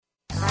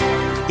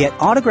Get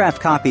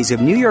autographed copies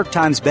of New York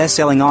Times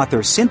bestselling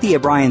author Cynthia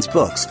Bryan's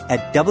books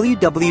at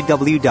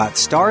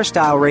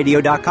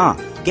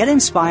www.starstyleradio.com. Get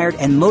inspired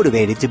and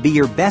motivated to be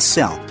your best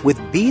self with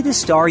Be the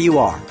Star You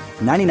Are,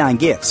 99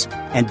 gifts,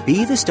 and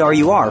Be the Star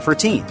You Are for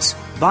teens.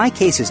 Buy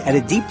cases at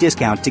a deep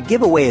discount to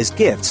give away as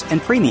gifts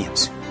and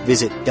premiums.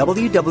 Visit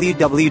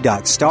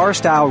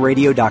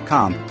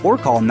www.starstyleradio.com or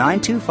call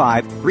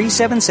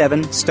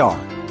 925-377-STAR.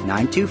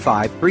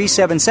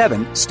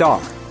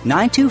 925-377-STAR.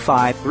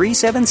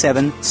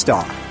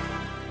 925-377-STAR.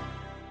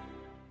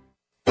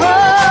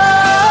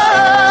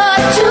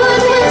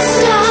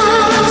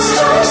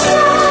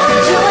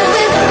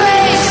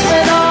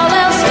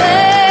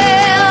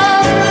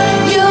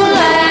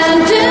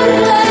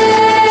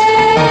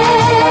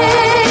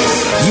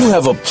 You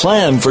have a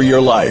plan for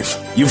your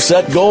life. You've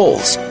set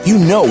goals. You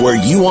know where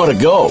you want to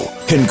go.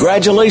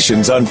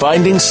 Congratulations on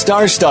finding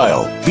Star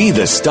Style. Be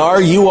the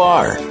star you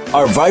are.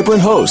 Our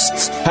vibrant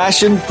hosts,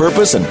 passion,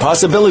 purpose, and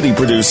possibility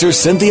producer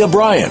Cynthia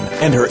Bryan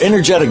and her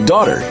energetic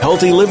daughter,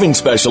 healthy living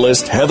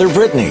specialist Heather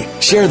Brittany,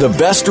 share the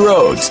best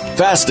roads,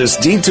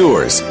 fastest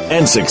detours,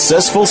 and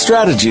successful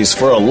strategies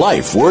for a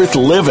life worth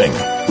living.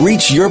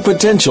 Reach your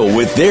potential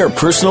with their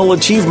personal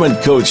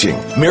achievement coaching,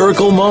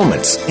 miracle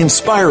moments,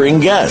 inspiring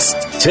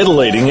guests,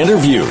 titillating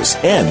interviews,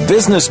 and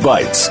business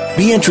bites.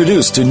 Be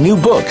introduced to new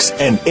books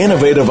and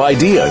innovative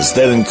ideas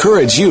that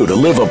encourage you to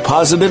live a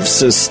positive,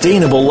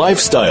 sustainable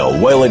lifestyle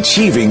while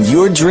achieving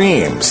your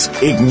dreams.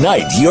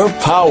 Ignite your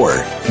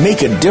power.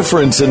 Make a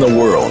difference in the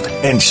world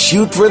and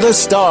shoot for the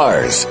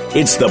stars.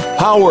 It's the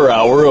Power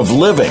Hour of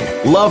living,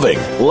 loving,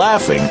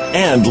 laughing,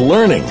 and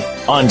learning.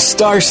 On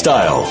Star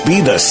Style,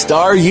 be the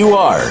star you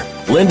are.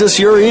 Lend us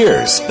your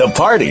ears. The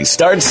party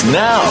starts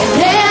now.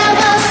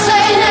 Never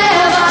say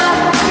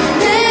never.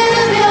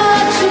 Live your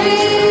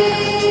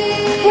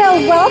dream.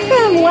 Well,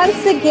 welcome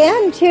once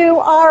again to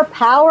our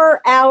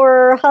Power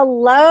Hour.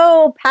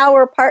 Hello,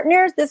 Power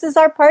Partners. This is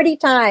our party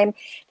time.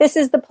 This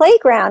is the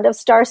playground of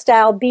Star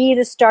Style, Be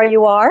the Star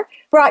You Are,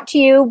 brought to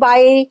you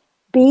by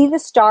Be the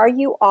Star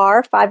You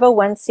Are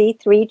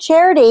 501c3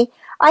 charity.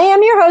 I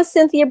am your host,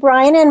 Cynthia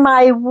Bryan, and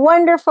my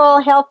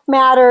wonderful Health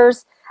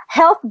Matters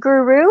health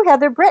guru,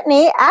 Heather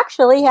Brittany,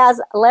 actually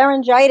has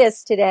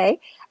laryngitis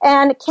today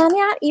and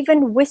cannot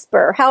even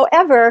whisper.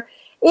 However,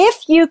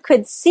 if you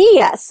could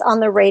see us on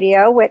the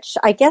radio, which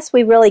I guess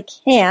we really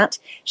can't,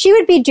 she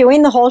would be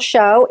doing the whole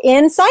show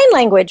in sign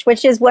language,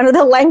 which is one of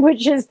the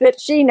languages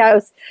that she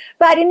knows.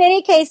 But in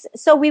any case,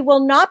 so we will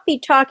not be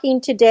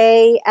talking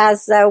today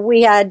as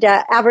we had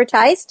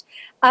advertised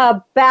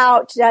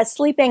about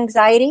sleep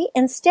anxiety.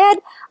 Instead,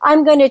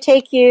 I'm going to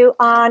take you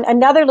on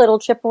another little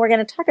trip, and we're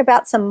going to talk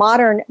about some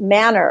modern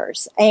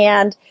manners.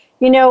 And,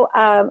 you know,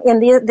 in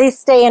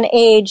this day and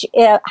age,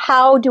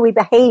 how do we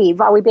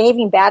behave? Are we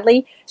behaving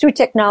badly through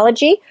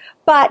technology?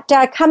 But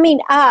coming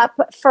up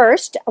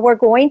first, we're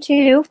going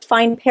to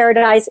find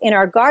paradise in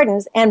our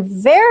gardens. And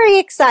very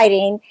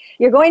exciting,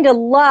 you're going to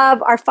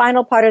love our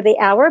final part of the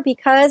hour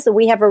because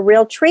we have a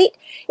real treat.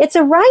 It's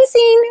a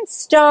rising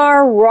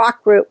star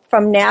rock group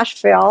from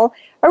Nashville,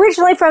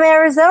 originally from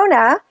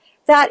Arizona.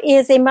 That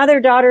is a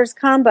mother-daughter's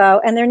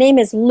combo, and their name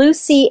is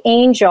Lucy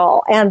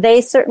Angel, and they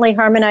certainly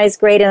harmonize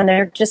great, and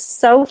they're just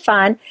so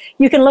fun.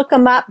 You can look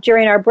them up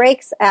during our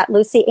breaks at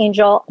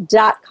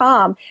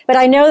lucyangel.com, but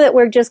I know that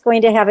we're just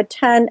going to have a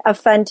ton of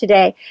fun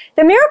today.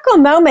 The Miracle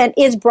Moment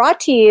is brought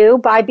to you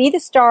by Be the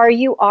Star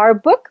You Are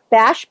Book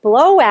Bash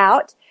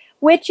Blowout,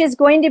 which is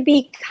going to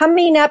be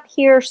coming up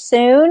here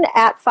soon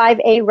at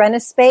 5A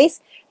Renispace.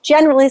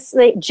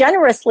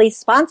 Generously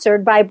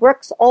sponsored by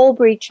Brooks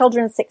Olbrey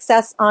Children's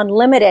Success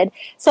Unlimited.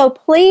 So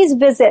please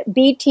visit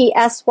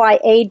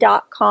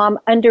btsya.com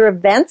under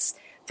events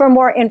for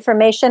more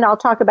information. I'll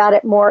talk about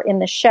it more in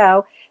the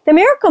show. The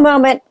Miracle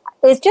Moment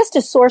is just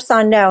a source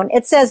unknown.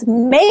 It says,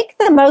 make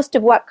the most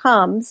of what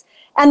comes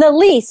and the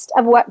least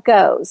of what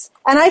goes.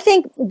 And I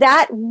think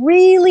that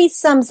really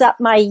sums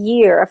up my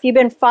year. If you've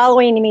been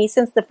following me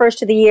since the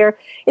first of the year,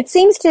 it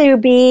seems to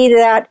be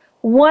that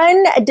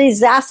one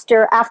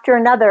disaster after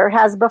another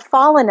has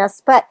befallen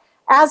us, but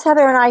as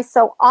Heather and I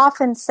so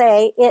often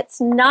say, it's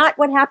not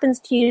what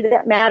happens to you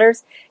that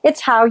matters,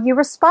 it's how you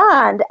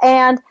respond.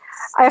 And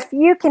if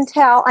you can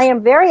tell, I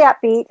am very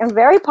upbeat and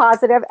very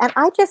positive, and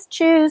I just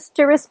choose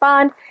to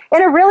respond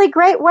in a really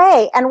great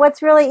way. And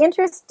what's really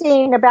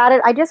interesting about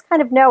it, I just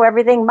kind of know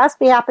everything must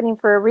be happening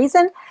for a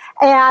reason,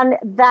 and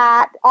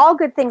that all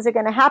good things are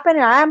going to happen,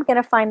 and I'm going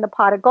to find the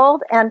pot of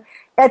gold, and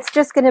it's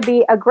just going to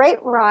be a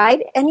great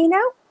ride. And you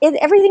know,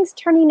 everything's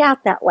turning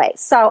out that way.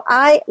 So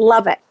I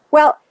love it.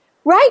 Well,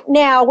 right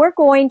now we're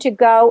going to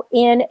go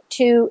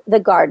into the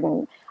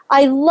garden.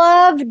 I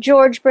love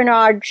George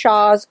Bernard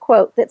Shaw's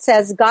quote that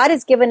says, God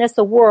has given us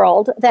a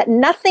world that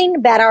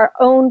nothing but our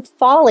own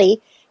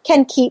folly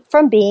can keep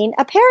from being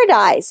a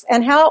paradise.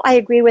 And how I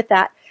agree with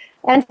that.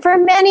 And for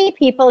many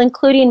people,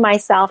 including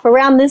myself,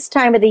 around this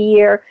time of the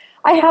year,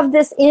 I have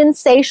this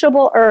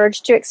insatiable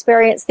urge to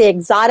experience the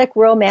exotic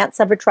romance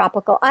of a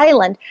tropical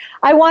island.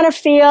 I want to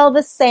feel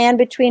the sand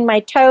between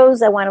my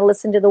toes. I want to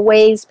listen to the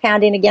waves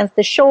pounding against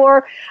the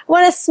shore. I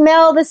want to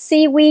smell the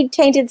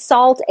seaweed-tainted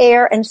salt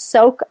air and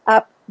soak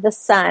up the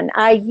sun.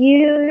 I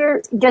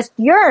just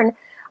yearn.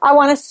 I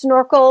want to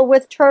snorkel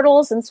with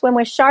turtles and swim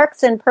with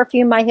sharks and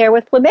perfume my hair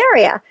with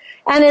plumeria.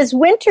 And as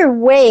winter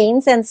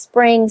wanes and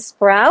spring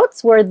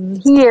sprouts, we're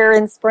here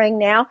in spring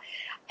now,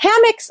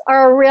 hammocks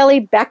are really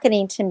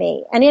beckoning to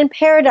me. And in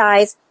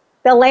paradise,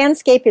 the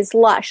landscape is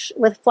lush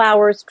with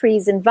flowers,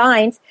 trees, and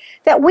vines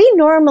that we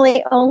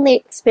normally only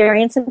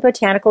experience in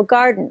botanical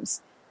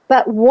gardens.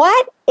 But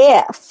what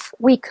if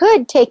we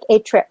could take a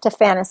trip to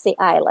Fantasy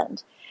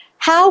Island?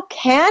 How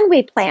can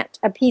we plant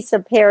a piece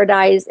of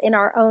paradise in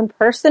our own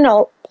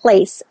personal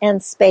place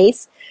and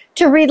space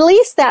to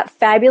release that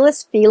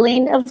fabulous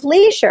feeling of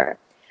leisure?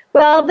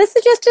 Well, this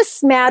is just a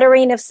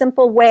smattering of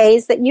simple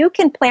ways that you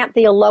can plant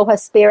the aloha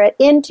spirit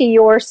into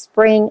your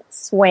spring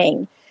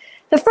swing.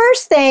 The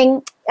first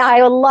thing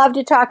I would love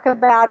to talk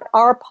about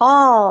are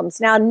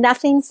palms. Now,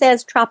 nothing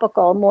says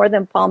tropical more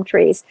than palm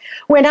trees.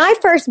 When I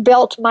first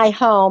built my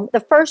home, the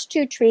first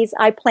 2 trees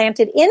I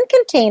planted in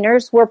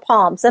containers were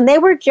palms, and they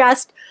were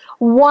just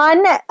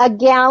 1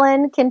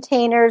 gallon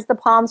containers. The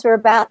palms were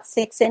about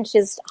 6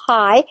 inches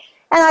high.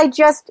 And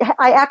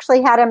I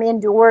actually had them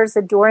indoors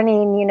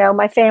adorning,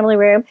 my family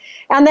room.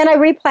 And then I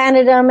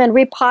replanted them and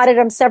repotted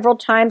them several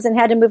times and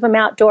had to move them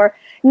outdoor.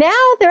 Now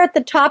they're at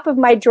the top of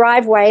my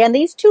driveway, and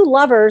these 2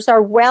 lovers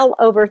are well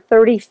over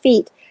 30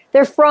 feet.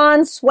 Their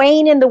fronds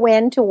swaying in the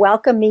wind to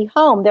welcome me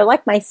home. They're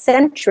like my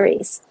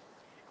sentries.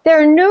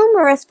 There are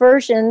numerous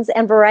versions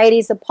and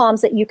varieties of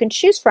palms that you can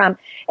choose from,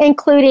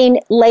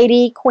 including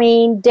lady,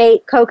 queen,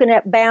 date,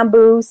 coconut,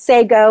 bamboo,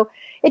 sago.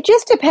 It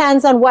just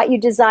depends on what you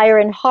desire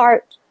in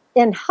height,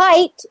 in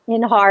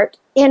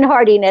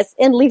hardiness,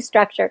 in leaf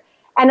structure,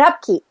 and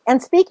upkeep. And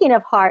speaking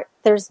of heart,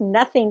 there's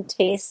nothing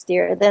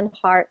tastier than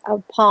heart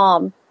of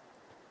palm.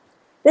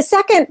 The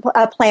second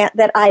plant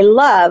that I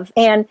love,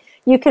 and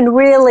you can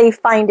really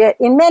find it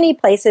in many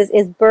places,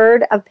 is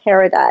bird of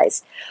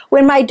paradise.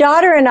 When my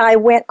daughter and I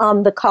went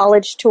on the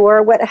college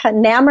tour, what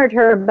enamored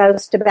her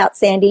most about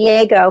San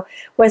Diego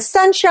was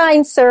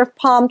sunshine, surf,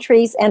 palm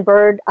trees, and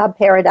bird of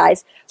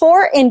paradise.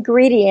 4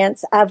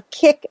 ingredients of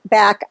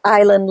kickback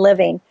island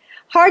living.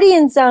 Hardy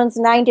in zones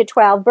 9 to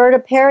 12, bird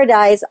of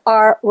paradise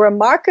are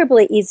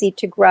remarkably easy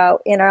to grow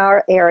in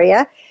our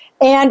area,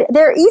 and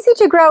they're easy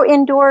to grow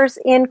indoors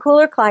in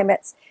cooler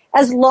climates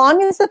as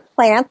long as the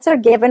plants are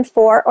given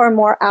 4 or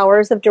more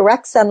hours of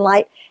direct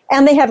sunlight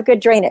and they have good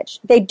drainage.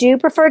 They do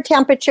prefer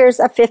temperatures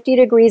of 50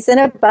 degrees and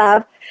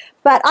above,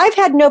 but I've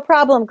had no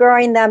problem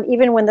growing them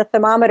even when the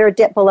thermometer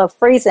dipped below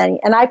freezing,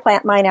 and I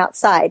plant mine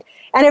outside.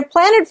 And if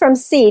planted from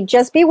seed,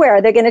 just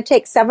beware, they're going to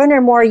take 7 or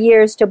more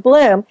years to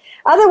bloom.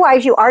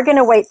 Otherwise, you are going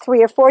to wait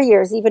 3 or 4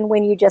 years, even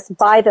when you just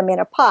buy them in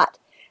a pot.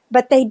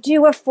 But they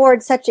do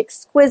afford such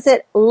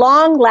exquisite,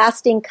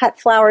 long-lasting cut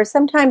flowers.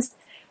 Sometimes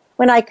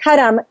when I cut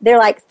them, they're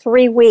like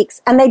 3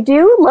 weeks. And they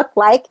do look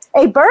like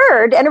a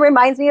bird, and it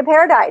reminds me of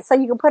paradise. So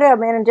you can put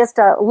them in just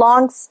a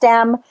long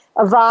stem,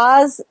 a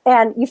vase,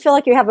 and you feel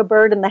like you have a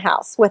bird in the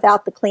house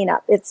without the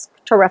cleanup. It's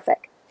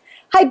terrific.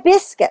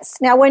 Hibiscus.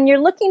 Now, when you're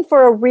looking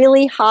for a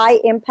really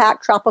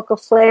high-impact tropical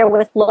flair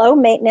with low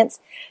maintenance,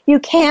 you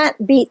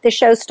can't beat the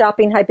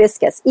show-stopping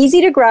hibiscus.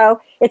 Easy to grow.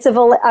 It's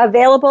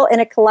available in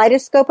a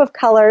kaleidoscope of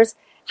colors.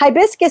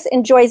 Hibiscus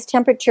enjoys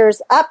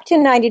temperatures up to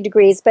 90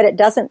 degrees, but it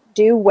doesn't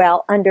do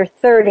well under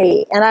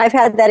 30. And I've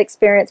had that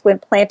experience when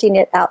planting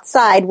it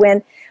outside.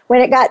 When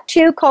it got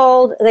too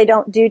cold, they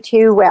don't do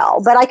too well.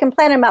 But I can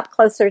plant them up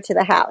closer to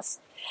the house.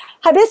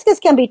 Hibiscus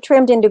can be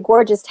trimmed into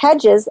gorgeous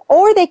hedges,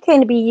 or they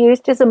can be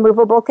used as a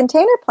movable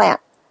container plant.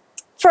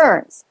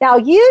 Ferns. Now,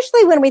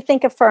 usually when we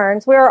think of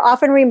ferns, we are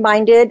often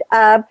reminded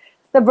of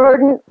the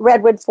verdant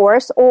redwood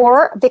forest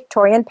or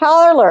Victorian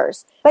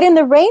poplars. But in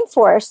the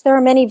rainforest, there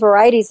are many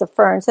varieties of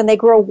ferns, and they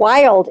grow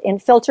wild in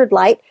filtered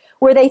light,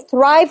 where they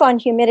thrive on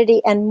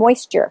humidity and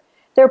moisture.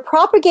 They're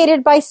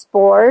propagated by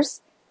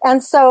spores.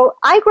 And so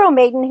I grow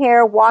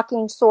maidenhair,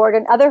 walking sword,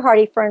 and other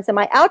hardy ferns in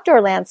my outdoor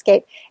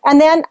landscape.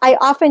 And then I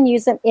often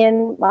use them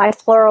in my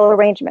floral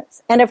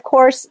arrangements. And of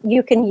course,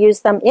 you can use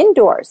them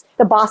indoors.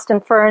 The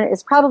Boston fern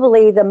is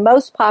probably the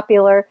most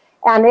popular,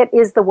 and it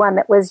is the one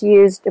that was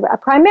used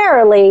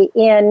primarily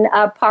in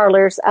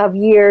parlors of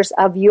years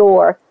of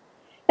yore.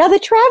 Now, the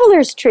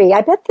traveler's tree,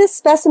 I bet this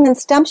specimen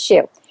stumps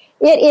you.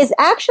 It is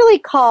actually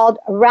called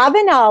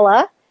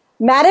Ravenala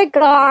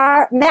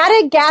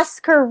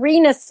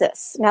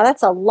madagascarensis. Now,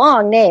 that's a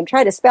long name.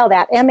 Try to spell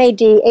that.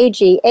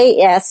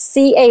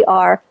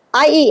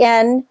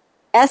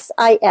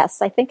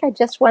 Madagascarensis. I think I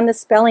just won the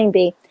spelling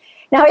bee.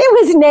 Now,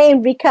 it was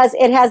named because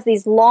it has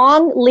these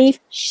long leaf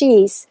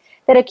sheaths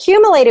that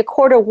accumulate a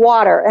quart of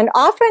water, and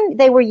often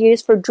they were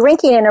used for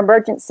drinking in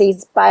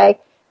emergencies by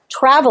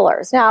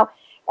travelers. Now,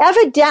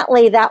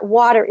 evidently, that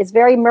water is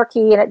very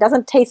murky, and it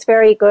doesn't taste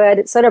very good.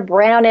 It's sort of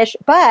brownish,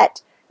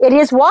 but it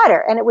is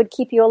water, and it would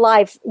keep you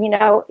alive, in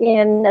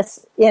a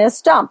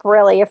stump,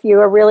 really, if you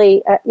were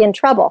really in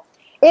trouble.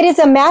 It is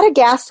a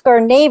Madagascar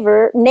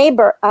native,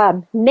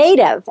 and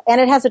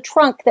it has a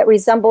trunk that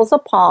resembles a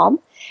palm,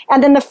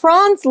 and then the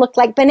fronds look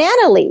like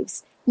banana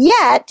leaves.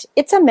 Yet,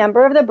 it's a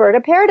member of the bird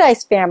of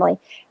paradise family,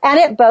 and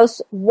it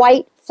boasts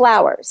white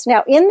flowers.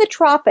 Now, in the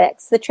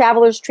tropics, the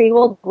traveler's tree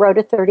will grow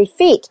to 30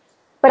 feet,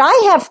 but I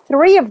have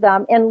 3 of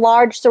them in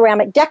large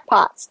ceramic deck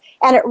pots,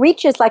 and it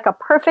reaches like a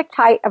perfect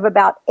height of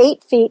about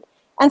 8 feet,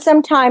 and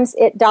sometimes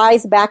it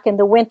dies back in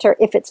the winter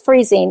if it's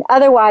freezing.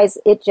 Otherwise,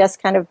 it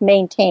just kind of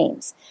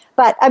maintains.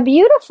 But a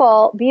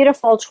beautiful,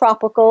 beautiful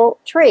tropical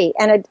tree,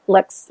 and it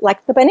looks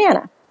like the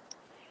banana.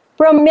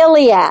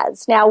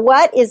 Bromeliads. Now,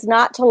 what is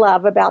not to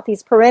love about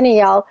these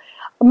perennial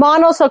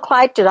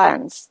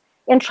monocotyledons?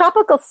 In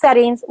tropical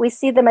settings, we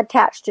see them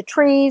attached to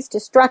trees, to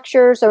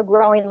structures, or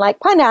growing like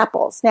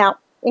pineapples. Now,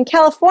 in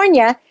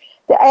California,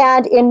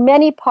 and in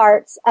many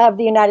parts of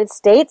the United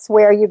States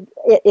where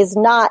it is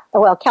not,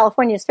 well,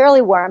 California is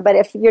fairly warm, but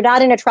if you're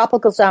not in a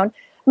tropical zone,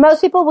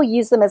 most people will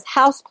use them as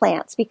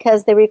houseplants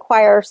because they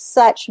require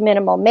such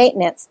minimal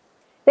maintenance.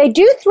 They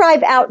do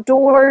thrive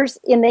outdoors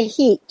in the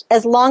heat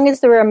as long as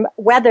the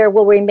weather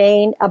will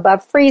remain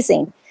above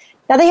freezing.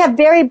 Now, they have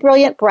very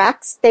brilliant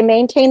bracts. They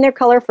maintain their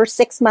color for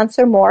 6 months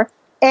or more,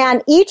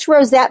 and each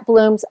rosette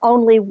blooms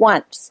only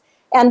once.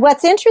 And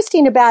what's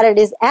interesting about it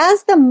is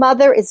as the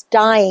mother is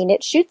dying,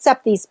 it shoots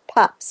up these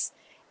pups.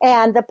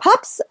 And the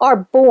pups are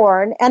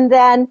born, and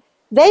then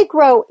they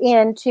grow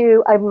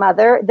into a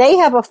mother. They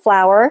have a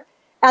flower,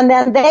 and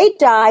then they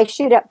die,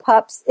 shoot up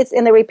pups,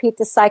 and they repeat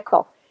the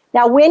cycle.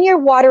 Now, when you're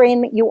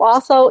watering, you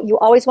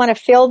always want to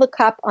fill the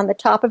cup on the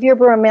top of your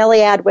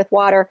bromeliad with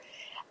water,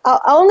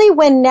 only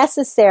when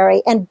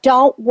necessary, and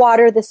don't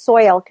water the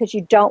soil because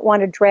you don't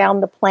want to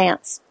drown the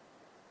plants.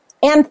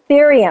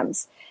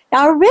 Anthuriums.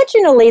 Now,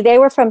 originally, they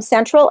were from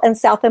Central and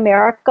South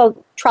America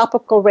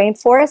tropical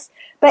rainforests,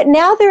 but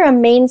now they're a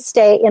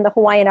mainstay in the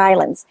Hawaiian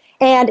Islands.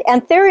 And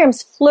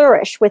anthuriums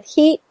flourish with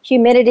heat,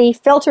 humidity,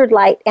 filtered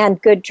light,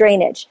 and good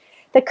drainage.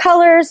 The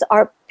colors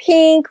are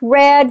pink,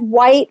 red,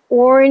 white,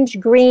 orange,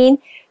 green.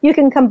 You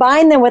can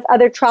combine them with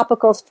other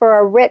tropicals for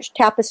a rich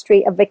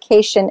tapestry of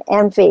vacation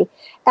envy.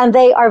 And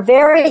they are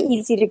very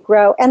easy to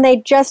grow, and they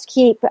just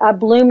keep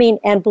blooming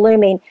and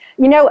blooming.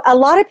 You know, a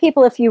lot of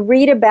people, if you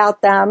read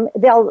about them,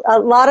 a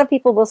lot of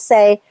people will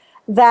say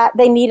that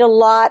they need a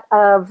lot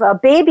of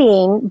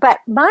babying,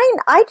 but mine,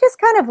 I just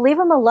kind of leave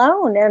them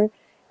alone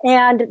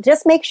and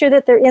just make sure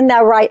that they're in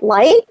the right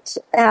light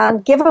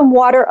and give them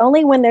water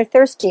only when they're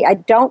thirsty. I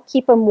don't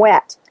keep them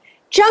wet.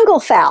 Jungle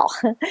fowl.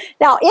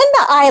 Now, in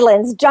the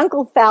islands,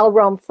 jungle fowl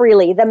roam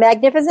freely. The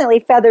magnificently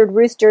feathered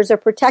roosters are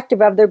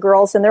protective of their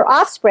girls and their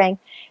offspring.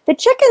 The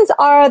chickens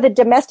are the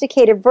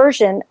domesticated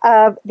version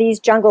of these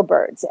jungle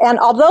birds. And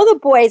although the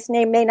boy's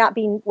name may not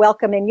be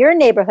welcome in your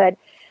neighborhood,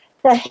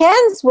 the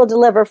hens will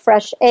deliver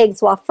fresh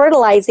eggs while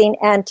fertilizing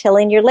and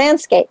tilling your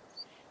landscape.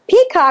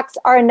 Peacocks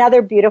are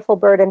another beautiful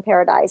bird in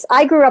paradise.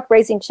 I grew up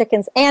raising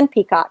chickens and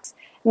peacocks.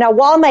 Now,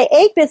 while my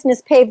egg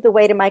business paved the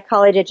way to my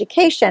college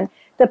education,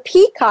 the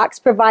peacocks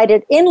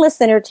provided endless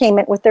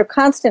entertainment with their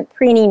constant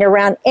preening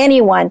around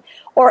anyone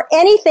or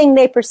anything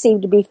they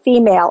perceived to be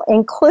female,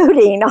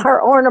 including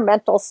our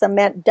ornamental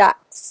cement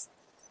ducks.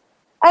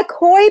 A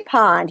koi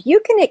pond.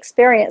 You can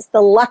experience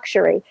the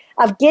luxury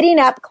of getting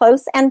up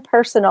close and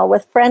personal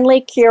with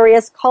friendly,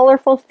 curious,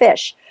 colorful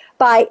fish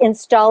by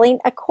installing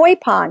a koi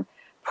pond,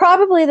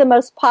 probably the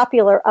most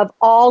popular of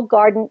all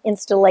garden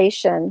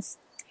installations.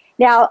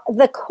 Now,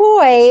 the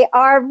koi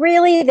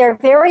they're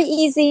very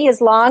easy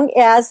as long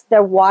as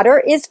the water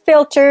is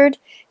filtered,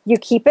 you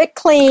keep it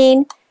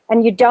clean,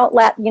 and you don't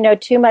let,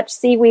 too much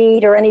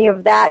seaweed or any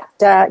of that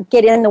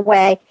get in the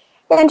way.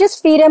 And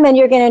just feed them, and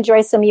you're going to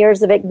enjoy some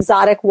years of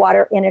exotic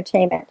water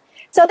entertainment.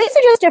 So these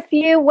are just a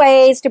few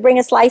ways to bring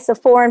a slice of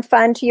foreign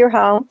fun to your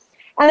home.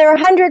 And there are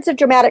hundreds of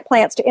dramatic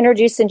plants to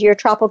introduce into your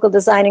tropical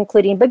design,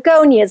 including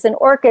begonias and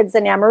orchids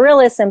and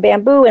amaryllis and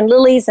bamboo and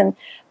lilies and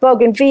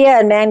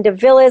bougainvillea and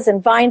mandevillas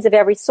and vines of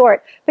every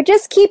sort. But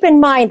just keep in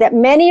mind that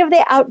many of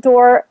the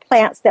outdoor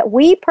plants that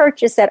we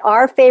purchase at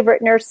our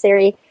favorite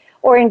nursery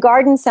or in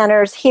garden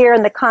centers here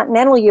in the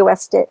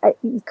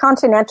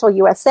continental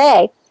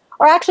USA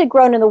are actually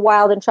grown in the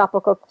wild and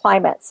tropical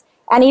climates.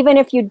 And even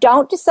if you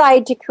don't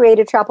decide to create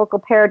a tropical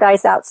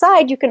paradise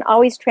outside, you can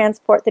always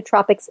transport the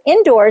tropics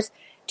indoors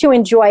to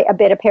enjoy a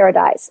bit of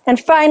paradise. And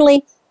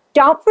finally,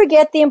 don't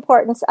forget the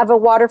importance of a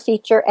water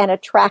feature and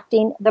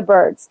attracting the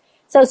birds.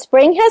 So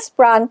spring has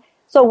sprung,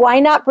 so why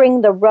not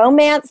bring the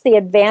romance, the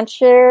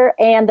adventure,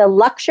 and the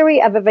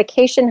luxury of a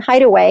vacation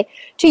hideaway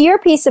to your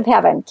piece of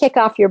heaven? Kick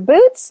off your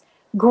boots,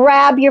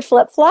 grab your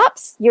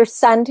flip-flops, your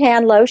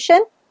suntan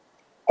lotion,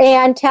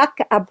 and tuck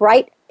a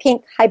bright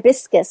pink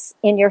hibiscus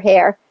in your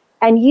hair,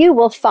 and you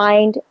will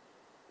find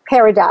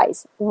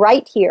paradise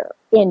right here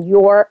in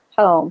your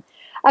home.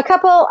 A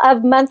couple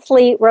of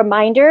monthly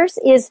reminders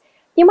is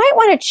you might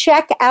want to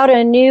check out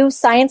a new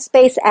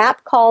science-based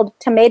app called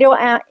Tomato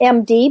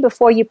MD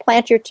before you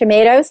plant your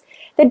tomatoes.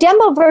 The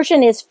demo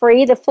version is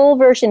free. The full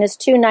version is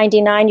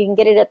 $2.99. You can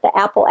get it at the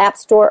Apple App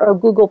Store or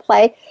Google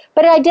Play.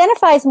 But it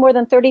identifies more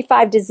than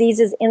 35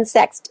 diseases,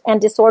 insects, and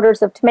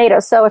disorders of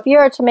tomatoes. So if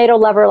you're a tomato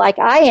lover like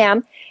I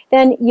am,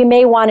 then you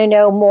may want to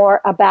know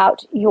more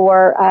about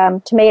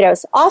your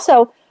tomatoes.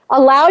 Also,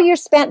 allow your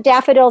spent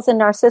daffodils and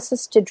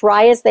narcissus to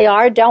dry as they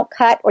are. Don't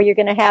cut, or you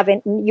won't have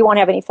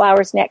any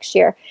flowers next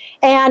year.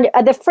 And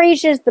the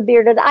freesias, the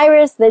bearded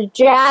iris, the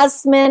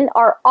jasmine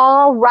are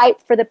all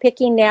ripe for the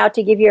picking now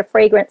to give you a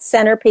fragrant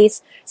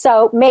centerpiece.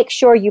 So make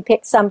sure you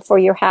pick some for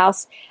your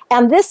house.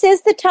 And this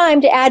is the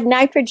time to add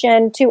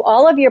nitrogen to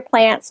all of your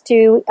plants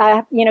to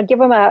give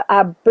them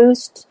a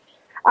boost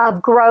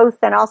of growth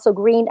and also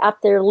green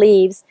up their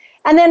leaves.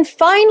 And then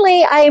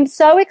finally, I am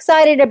so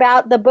excited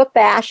about the Book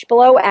Bash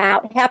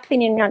Blowout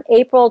happening on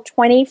April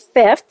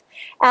 25th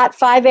at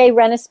 5A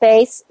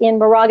Renispace in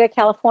Moraga,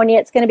 California.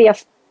 It's going to be a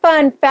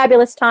fun,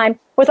 fabulous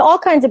time with all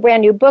kinds of brand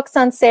new books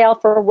on sale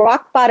for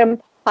rock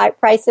bottom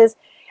prices.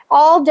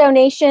 All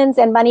donations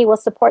and money will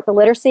support the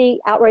literacy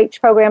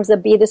outreach programs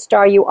of Be the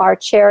Star You Are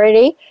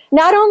charity.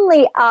 Not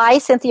only I,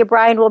 Cynthia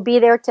Bryan, will be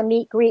there to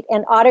meet, greet,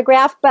 and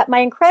autograph, but my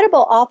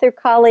incredible author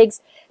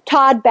colleagues,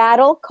 Todd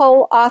Battle,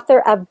 co-author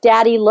of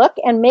Daddy Look,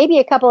 and maybe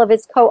a couple of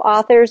his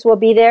co-authors will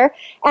be there,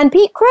 and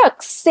Pete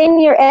Crooks,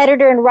 senior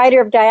editor and writer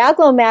of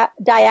Diablo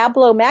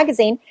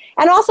magazine,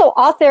 and also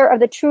author of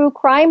the true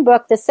crime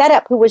book, The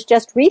Setup, who was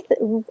just with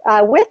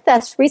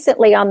us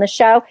recently on the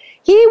show.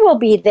 He will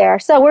be there.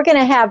 So we're going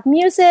to have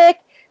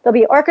music, there'll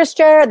be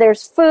orchestra,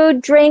 there's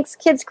food, drinks,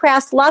 kids'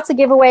 crafts, lots of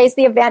giveaways.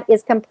 The event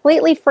is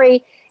completely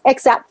free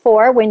except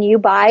for when you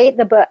buy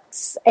the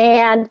books.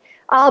 And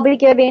I'll be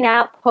giving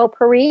out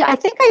potpourri. I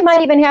think I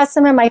might even have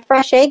some of my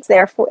fresh eggs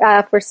there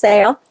for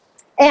sale.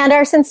 And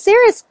our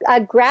sincerest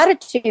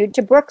gratitude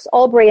to Brooks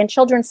Olbrey and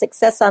Children's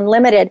Success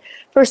Unlimited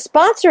for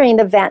sponsoring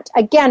the event.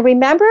 Again,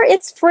 remember,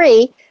 it's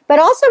free, but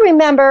also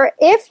remember,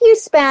 if you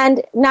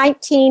spend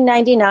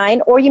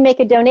 $19.99 or you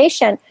make a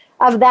donation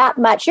of that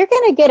much, you're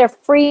going to get a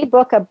free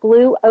book of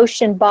Blue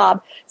Ocean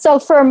Bob. So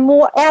for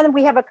more, and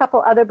we have a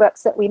couple other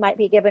books that we might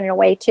be giving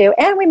away too,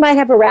 and we might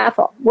have a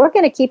raffle. We're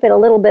going to keep it a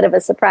little bit of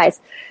a surprise.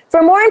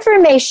 For more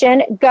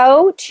information,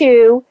 go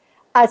to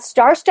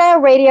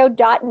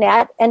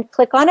starstyleradio.net and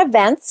click on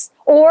events,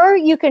 or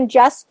you can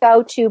just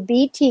go to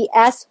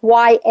btsya.com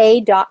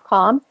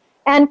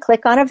and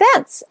click on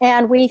events.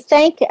 And we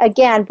thank,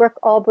 again, Brooke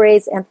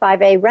Olbrey's and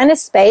 5A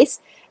Renispace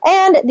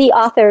and the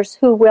authors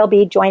who will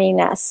be joining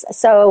us.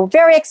 So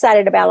very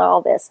excited about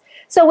all this.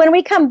 So when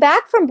we come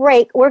back from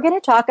break, we're going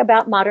to talk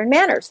about modern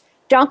manners.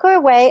 Don't go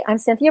away. I'm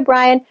Cynthia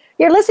Bryan.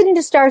 You're listening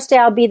to Star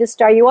Style, Be the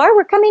Star You Are.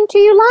 We're coming to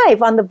you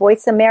live on the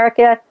Voice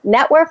America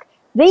Network,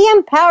 the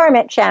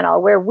Empowerment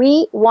Channel, where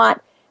we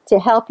want to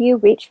help you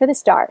reach for the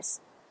stars.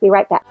 Be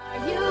right back.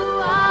 You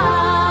are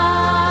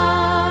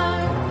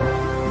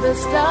the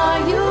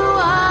star you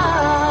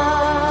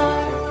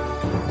are.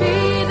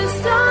 Be the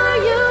star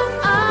you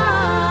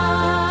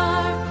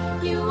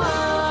are. You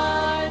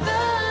are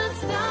the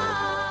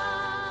star.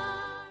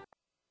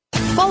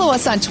 Follow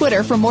us on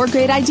Twitter for more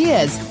great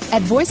ideas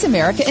at Voice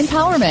America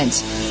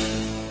Empowerment.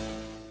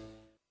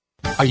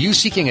 Are you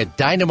seeking a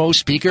dynamo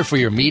speaker for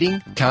your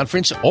meeting,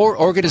 conference, or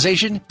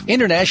organization?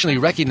 Internationally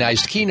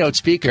recognized keynote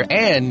speaker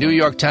and New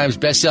York Times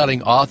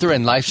bestselling author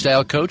and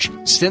lifestyle coach,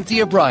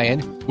 Cynthia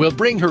Bryan, will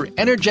bring her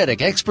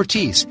energetic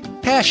expertise,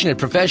 passionate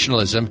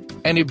professionalism,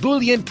 and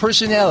ebullient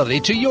personality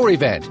to your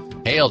event.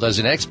 Hailed as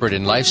an expert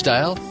in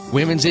lifestyle,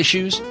 women's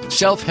issues,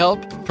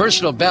 self-help,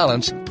 personal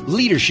balance,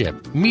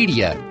 leadership,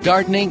 media,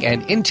 gardening,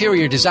 and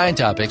interior design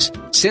topics,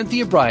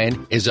 Cynthia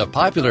Bryan is a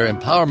popular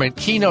empowerment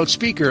keynote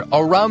speaker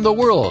around the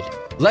world,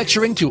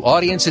 lecturing to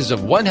audiences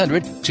of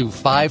 100 to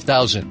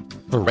 5,000.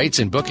 For rates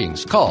and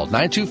bookings, call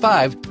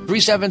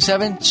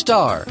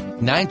 925-377-STAR,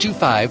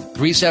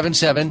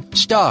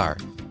 925-377-STAR,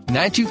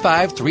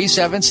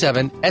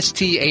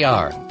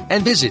 925-377-STAR,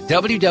 and visit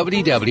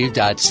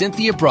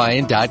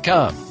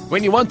www.cynthiabryan.com.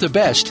 When you want the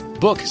best,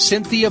 book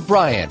Cynthia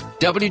Bryan,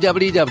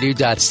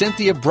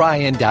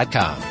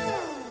 www.cynthiabryan.com.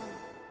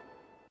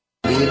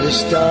 Be the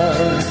star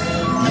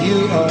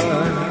you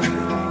are,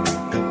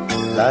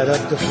 light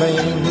up the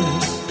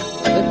flames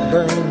that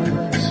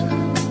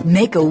burns.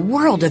 Make a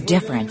world of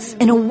difference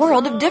in a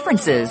world of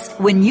differences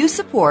when you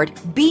support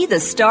Be the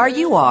Star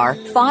You Are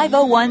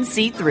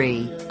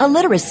 501c3, a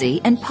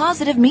literacy and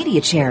positive media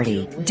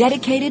charity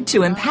dedicated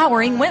to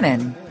empowering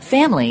women,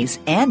 families,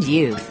 and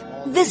youth.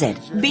 Visit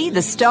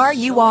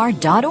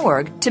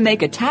BeTheStarYouAre.org to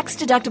make a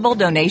tax-deductible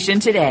donation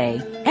today.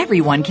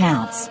 Everyone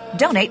counts.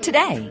 Donate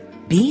today.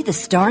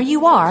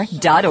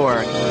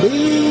 BeTheStarYouAre.org.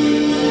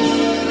 Be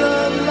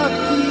the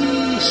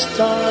lucky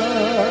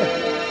star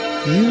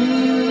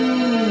you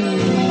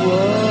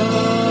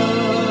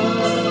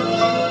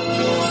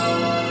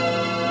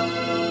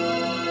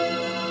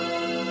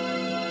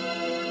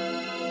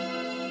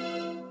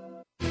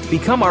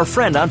Become our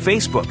friend on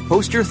Facebook.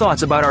 Post your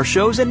thoughts about our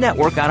shows and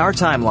network on our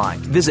timeline.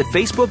 Visit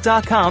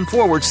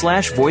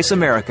Facebook.com/Voice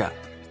America.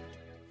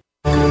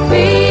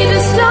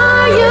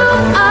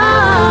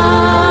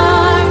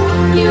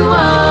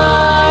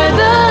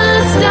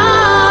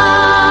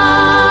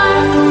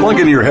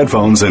 your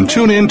headphones and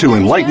tune in to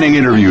enlightening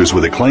interviews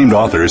with acclaimed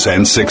authors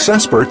and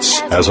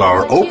successperts as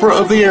our Oprah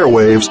of the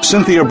airwaves,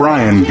 Cynthia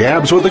Bryan,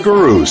 gabs with the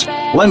gurus.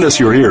 Lend us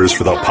your ears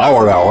for the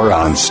Power Hour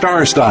on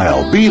Star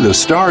Style. Be the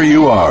star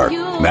you are.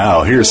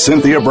 Now, here's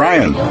Cynthia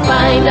Bryan.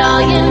 Find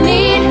all you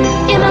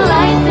need in the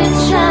light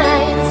that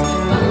shines.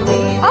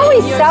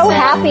 Always so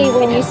happy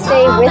when you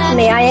stay with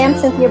me. I am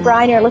Cynthia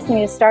Bryan. You're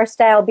listening to Star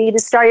Style, Be the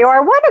Star You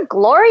Are. What a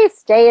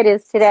glorious day it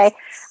is today.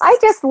 I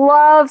just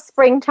love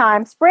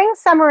springtime. Spring,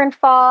 summer, and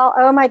fall.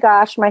 Oh my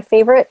gosh, my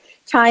favorite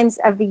times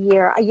of the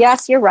year.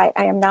 Yes, you're right.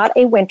 I am not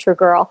a winter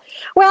girl.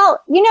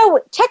 Well, you know,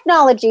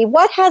 technology,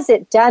 what has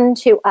it done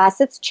to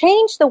us? It's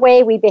changed the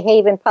way we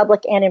behave in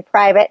public and in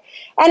private.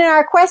 And in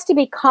our quest to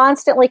be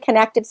constantly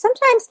connected,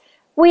 sometimes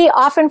we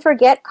often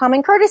forget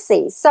common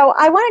courtesies. So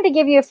I wanted to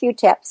give you a few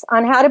tips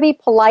on how to be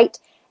polite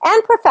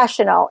and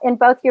professional in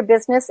both your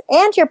business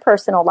and your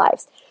personal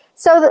lives.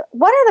 So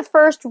one of the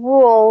first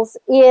rules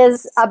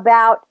is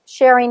about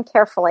sharing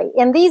carefully.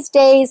 In these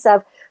days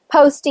of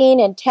posting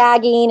and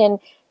tagging and,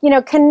 you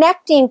know,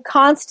 connecting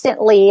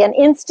constantly and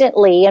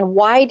instantly and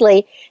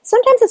widely,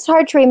 sometimes it's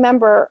hard to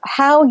remember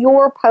how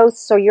your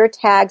posts or your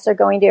tags are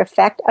going to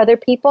affect other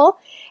people.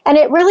 And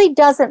it really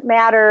doesn't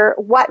matter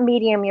what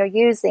medium you're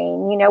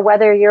using, you know,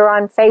 whether you're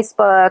on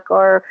Facebook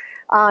or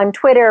on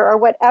Twitter or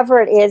whatever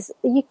it is.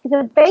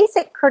 The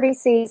basic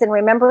courtesies and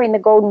remembering the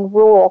golden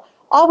rule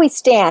always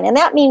stand. And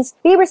that means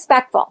be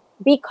respectful,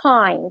 be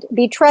kind,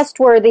 be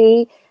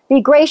trustworthy, be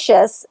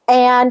gracious,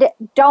 and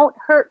don't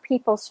hurt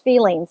people's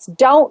feelings.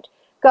 Don't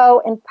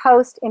go and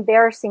post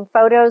embarrassing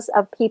photos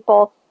of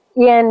people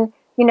in,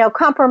 you know,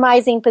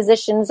 compromising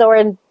positions or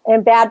in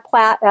bad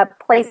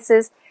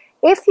places.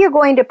 If you're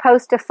going to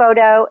post a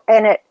photo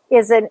and it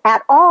isn't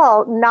at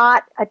all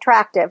not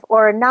attractive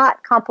or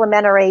not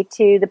complimentary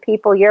to the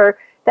people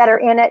that are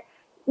in it,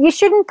 you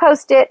shouldn't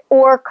post it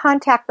or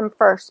contact them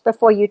first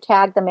before you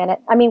tag them in it.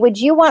 I mean, would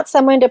you want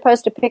someone to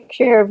post a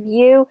picture of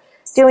you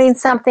doing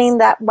something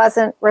that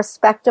wasn't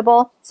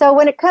respectable? So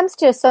when it comes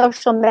to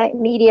social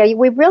media,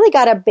 we really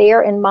got to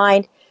bear in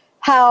mind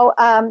how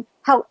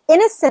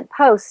innocent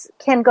posts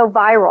can go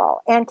viral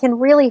and can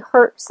really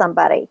hurt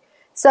somebody.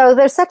 So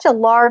there's such a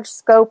large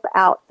scope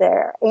out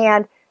there,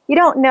 and you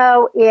don't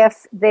know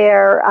if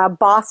their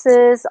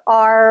bosses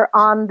are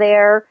on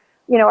there,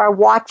 you know, are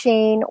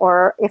watching,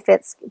 or if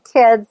it's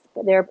kids,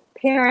 their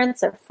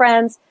parents or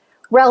friends,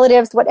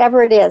 relatives,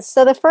 whatever it is.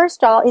 So the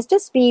first all is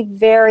just be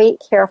very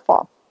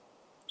careful.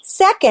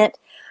 Second,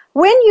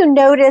 when you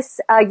notice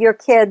your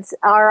kids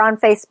are on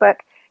Facebook,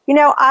 you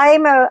know,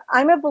 I'm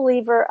a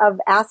believer of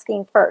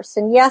asking first.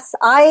 And yes,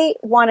 I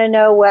want to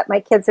know what my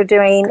kids are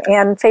doing,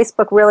 and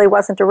Facebook really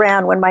wasn't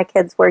around when my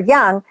kids were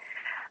young.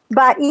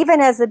 But even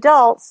as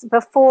adults,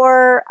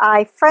 before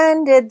I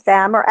friended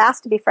them or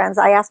asked to be friends,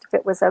 I asked if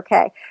it was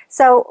okay.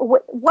 So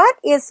what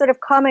is sort of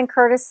common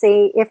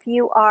courtesy if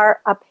you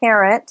are a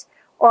parent,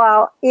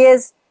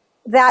 is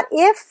that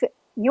if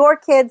your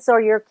kids or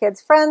your kids'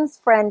 friends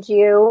friend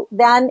you,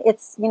 then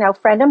it's, you know,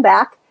 friend them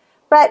back.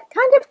 But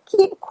kind of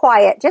keep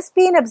quiet. Just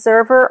be an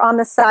observer on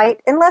the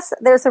site, unless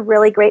there's a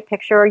really great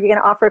picture or you're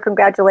going to offer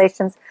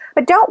congratulations.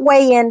 But don't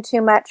weigh in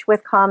too much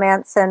with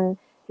comments and,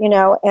 you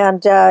know,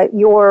 and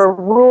your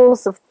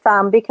rules of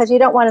thumb, because you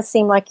don't want to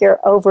seem like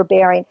you're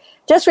overbearing.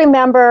 Just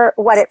remember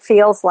what it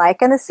feels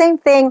like. And the same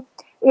thing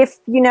if,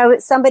 you know,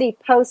 somebody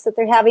posts that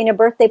they're having a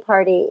birthday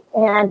party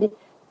and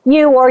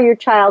you or your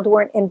child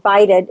weren't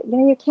invited, you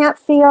know, you can't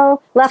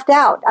feel left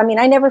out. I mean,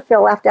 I never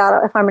feel left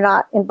out if I'm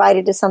not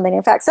invited to something.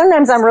 In fact,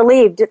 sometimes I'm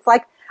relieved. It's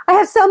like I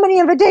have so many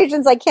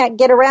invitations, I can't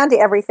get around to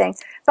everything.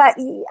 But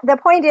the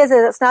point is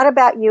it's not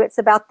about you, it's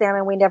about them,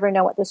 and we never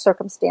know what the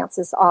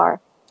circumstances are.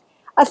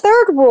 A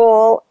third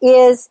rule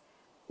is,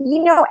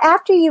 you know,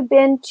 after you've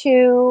been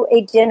to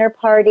a dinner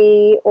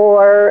party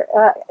or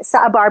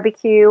a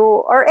barbecue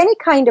or any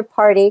kind of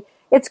party,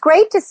 it's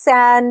great to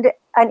send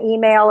an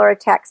email or a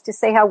text to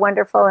say how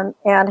wonderful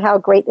and how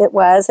great it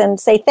was and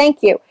say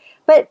thank you.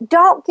 But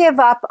don't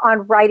give up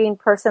on writing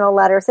personal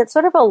letters. It's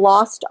sort of a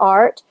lost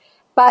art.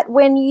 But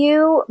when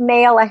you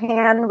mail a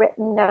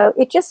handwritten note,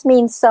 it just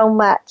means so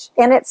much.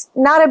 And it's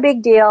not a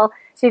big deal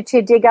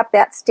to dig up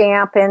that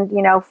stamp and,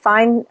 you know,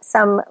 find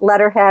some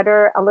letterhead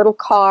or a little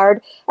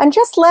card and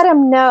just let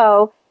them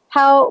know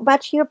how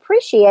much you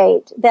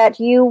appreciate that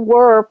you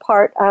were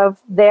part of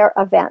their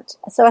event.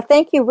 So a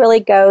thank you really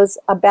goes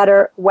a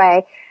better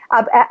way,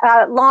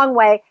 a long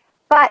way.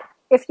 But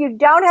if you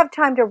don't have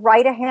time to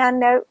write a hand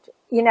note,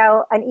 you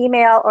know, an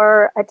email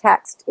or a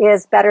text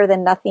is better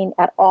than nothing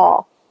at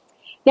all.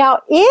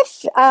 Now,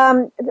 if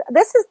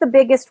this is the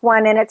biggest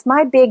one, and it's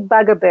my big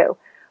bugaboo.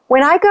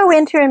 When I go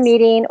into a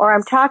meeting or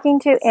I'm talking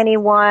to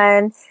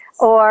anyone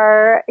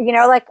or, you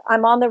know, like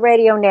I'm on the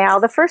radio now,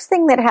 the first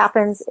thing that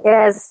happens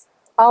is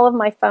all of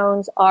my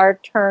phones are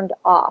turned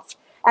off.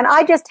 And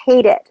I just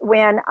hate it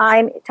when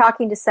I'm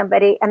talking to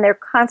somebody and they're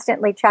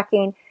constantly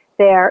checking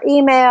their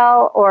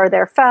email or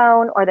their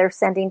phone or they're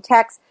sending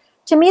texts.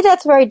 To me,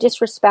 that's very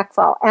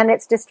disrespectful and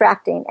it's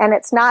distracting and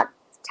it's not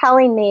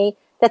telling me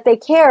that they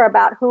care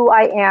about who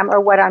I am or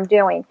what I'm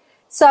doing.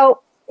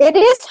 So it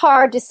is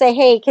hard to say,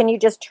 hey, can you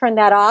just turn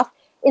that off?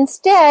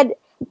 Instead,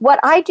 what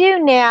I do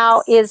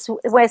now is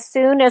as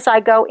soon as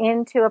I go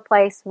into a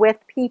place with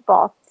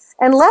people,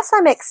 unless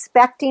I'm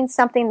expecting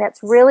something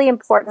that's really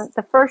important,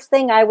 the first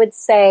thing I would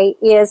say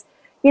is,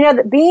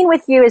 that being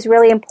with you is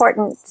really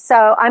important,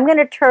 so I'm going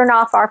to turn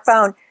off our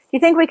phone. Do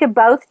you think we could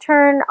both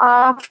turn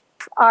off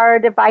our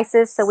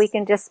devices so we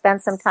can just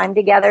spend some time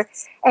together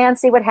and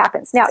see what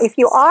happens? Now, if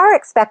you are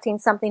expecting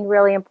something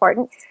really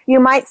important, you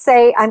might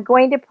say, I'm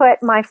going to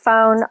put my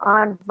phone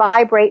on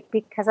vibrate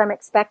because I'm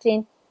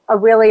expecting a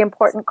really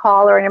important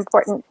call or an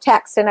important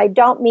text, and I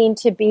don't mean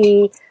to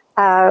be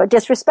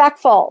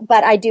disrespectful,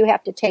 but I do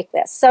have to take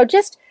this. So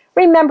just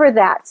remember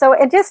that. So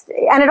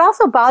it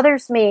also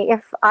bothers me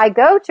if I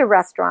go to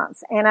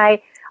restaurants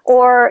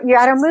or you're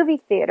at a movie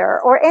theater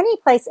or any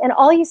place and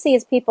all you see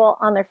is people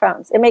on their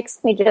phones. It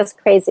makes me just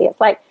crazy. It's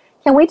like,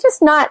 can you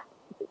just not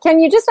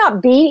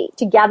be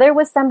together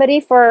with somebody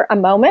for a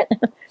moment?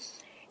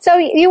 So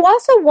you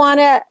also want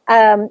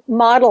to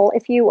model,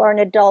 if you are an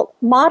adult,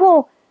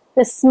 model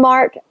the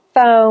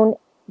smartphone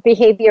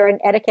behavior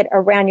and etiquette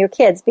around your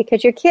kids,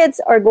 because your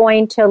kids are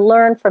going to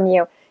learn from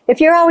you.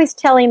 If you're always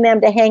telling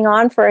them to hang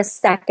on for a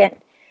second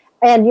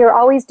and you're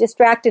always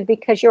distracted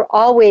because you're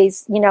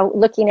always,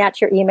 looking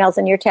at your emails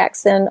and your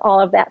texts and all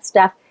of that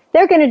stuff,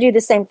 they're going to do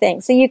the same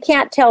thing. So you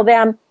can't tell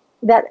them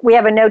that we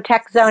have a no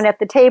tech zone at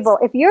the table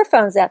if your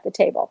phone's at the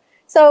table.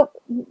 So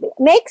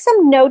make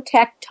some no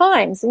tech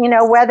times,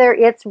 whether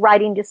it's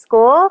riding to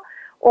school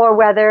or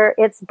whether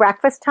it's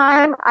breakfast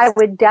time. I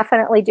would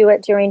definitely do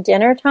it during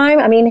dinner time.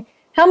 I mean,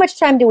 how much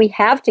time do we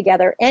have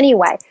together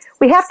anyway?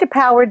 We have to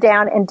power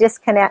down and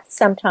disconnect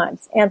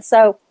sometimes. And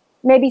so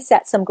maybe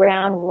set some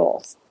ground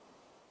rules.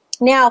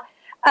 Now,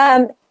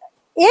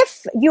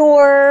 if you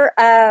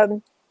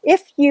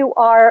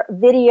are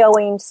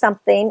videoing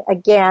something,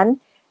 again,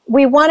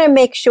 we want to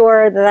make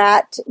sure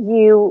that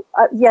you,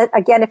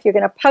 again, if you're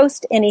going to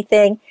post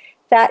anything,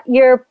 that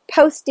you're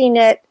posting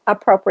it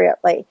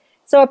appropriately.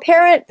 So a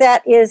parent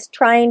that is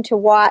trying to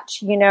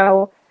watch,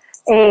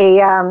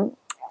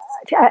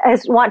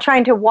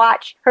 trying to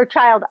watch her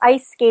child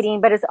ice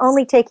skating, but is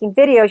only taking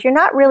videos, you're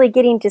not really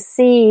getting to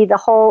see the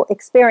whole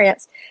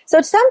experience.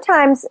 So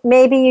sometimes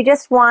maybe you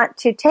just want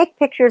to take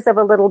pictures of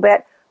a little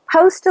bit,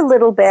 post a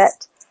little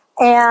bit,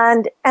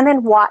 and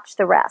then watch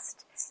the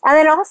rest. And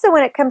then also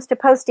when it comes to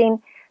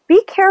posting,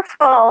 be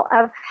careful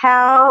of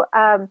how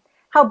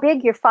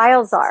big your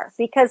files are,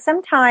 because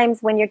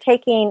sometimes when you're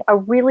taking a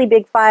really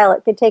big file,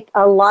 it could take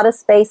a lot of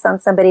space on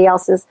somebody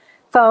else's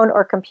phone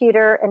or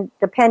computer, and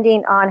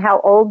depending on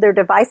how old their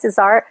devices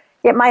are,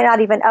 it might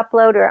not even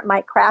upload or it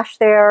might crash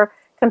their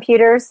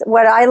computers.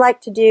 What I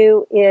like to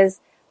do is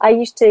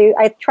I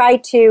try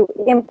to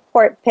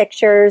import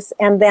pictures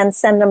and then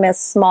send them as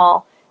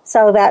small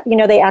so that,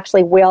 they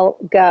actually will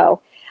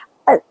go.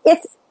 I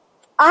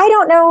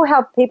don't know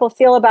how people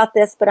feel about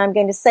this, but I'm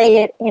going to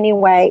say it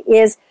anyway,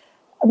 is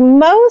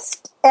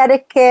most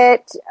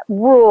etiquette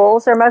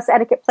rules or most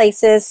etiquette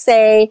places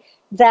say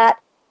that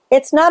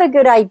it's not a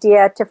good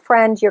idea to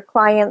friend your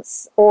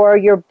clients or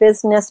your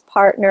business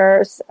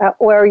partners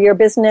or your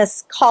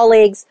business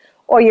colleagues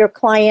or your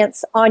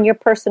clients on your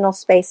personal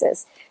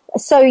spaces.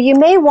 So you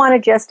may want to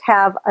just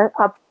have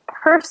a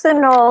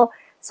personal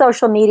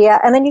social media,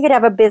 and then you could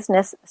have a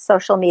business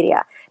social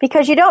media,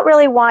 because you don't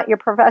really want your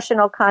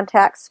professional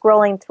contacts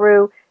scrolling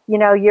through,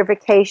 your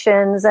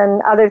vacations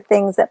and other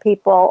things that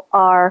people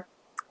are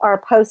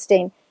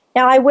posting.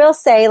 Now, I will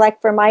say,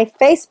 like for my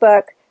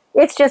Facebook,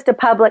 it's just a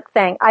public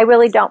thing. I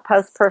really don't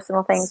post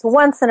personal things.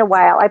 Once in a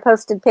while, I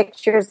posted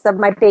pictures of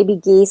my baby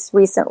geese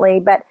recently,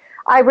 but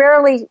I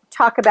rarely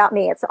talk about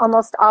me. It's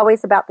almost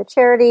always about the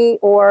charity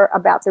or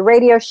about the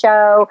radio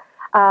show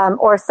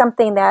or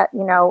something that,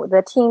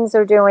 the teams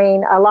are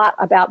doing, a lot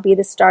about Be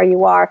the Star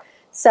You Are.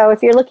 So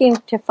if you're looking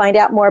to find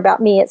out more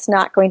about me, it's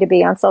not going to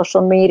be on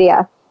social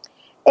media.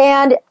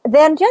 And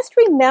then just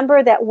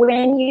remember that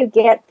when you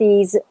get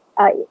these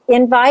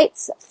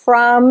invites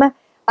from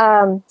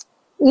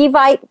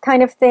Evite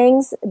kind of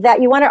things,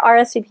 that you want to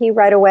RSVP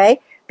right away,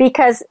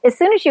 because as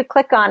soon as you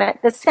click on it,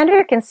 the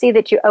sender can see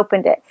that you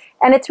opened it.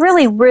 And it's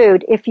really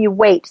rude if you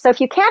wait. So if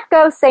you can't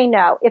go, say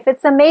no. If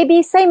it's a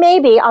maybe, say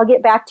maybe, I'll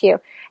get back to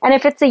you. And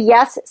if it's a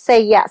yes,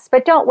 say yes.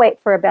 But don't wait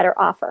for a better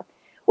offer.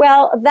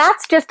 Well,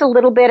 that's just a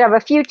little bit of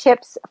a few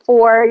tips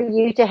for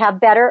you to have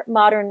better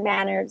modern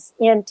manners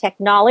in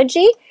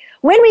technology.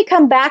 When we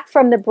come back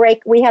from the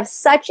break, we have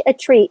such a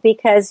treat,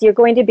 because you're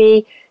going to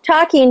be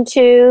talking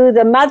to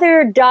the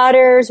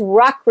mother-daughters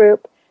rock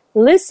group,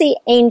 Lucy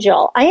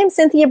Angel. I am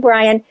Cynthia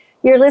Bryan.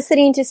 You're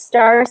listening to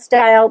Star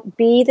Style,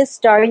 Be the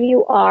Star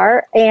You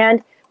Are,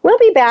 and we'll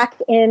be back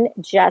in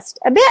just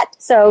a bit,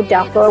 so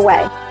don't go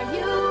away.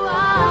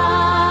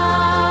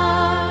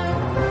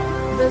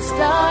 The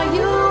star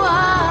you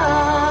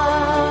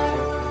are,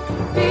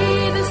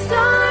 be the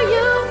star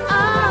you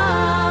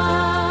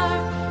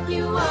are,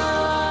 you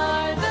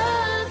are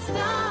the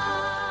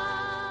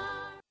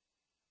star.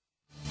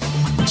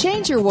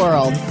 Change your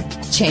world.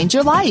 Change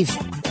your life.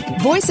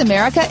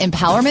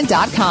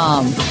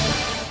 VoiceAmericaEmpowerment.com.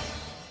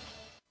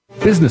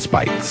 Business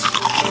Bites.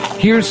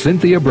 Here's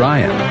Cynthia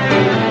Bryan.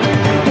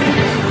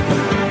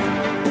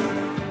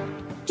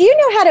 Do you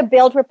know how to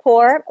build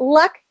rapport?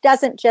 Luck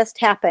doesn't just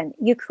happen.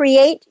 You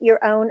create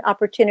your own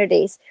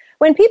opportunities.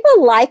 When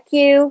people like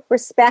you,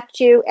 respect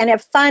you, and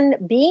have fun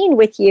being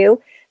with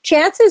you,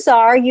 chances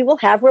are you will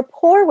have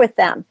rapport with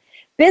them.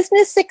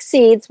 Business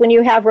succeeds when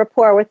you have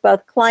rapport with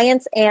both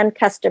clients and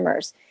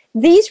customers.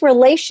 These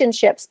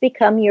relationships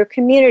become your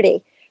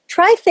community.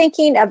 Try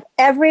thinking of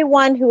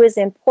everyone who is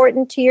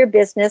important to your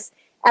business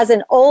as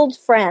an old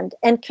friend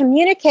and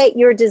communicate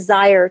your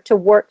desire to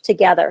work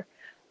together.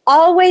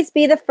 Always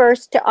be the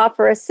first to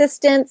offer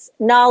assistance,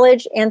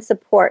 knowledge, and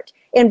support.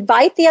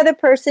 Invite the other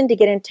person to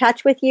get in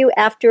touch with you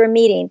after a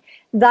meeting.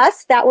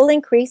 Thus, that will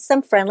increase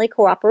some friendly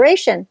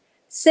cooperation.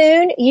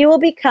 Soon, you will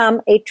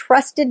become a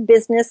trusted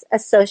business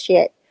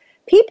associate.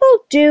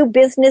 People do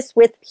business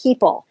with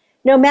people.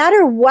 No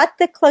matter what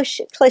the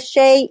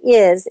cliche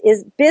is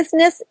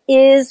business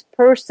is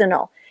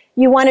personal.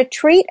 You want to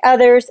treat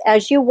others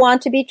as you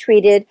want to be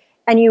treated,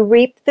 and you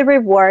reap the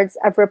rewards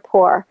of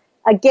rapport.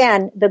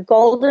 Again, the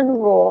golden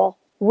rule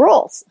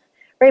rules.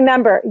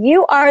 Remember,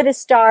 you are the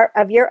star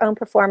of your own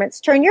performance.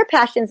 Turn your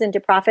passions into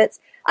profits.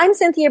 I'm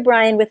Cynthia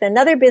Bryan with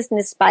another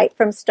Business Bite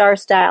from Star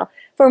Style.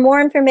 For more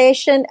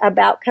information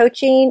about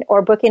coaching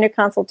or booking a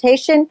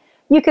consultation,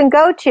 you can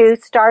go to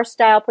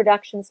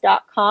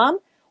starstyleproductions.com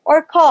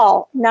or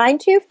call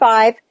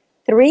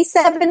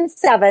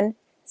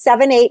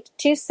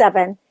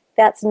 925-377-7827.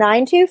 That's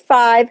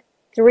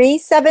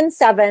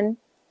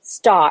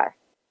 925-377-STAR.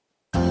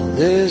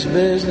 This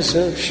business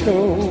of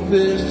show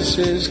business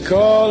is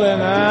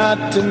calling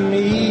out to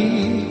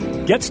me.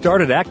 Get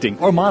started acting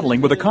or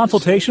modeling with a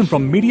consultation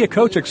from media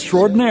coach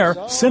extraordinaire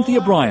Cynthia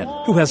Bryan,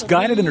 who has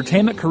guided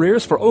entertainment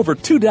careers for over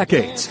 2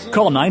 decades.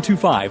 Call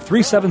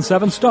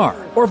 925-377-STAR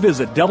or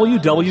visit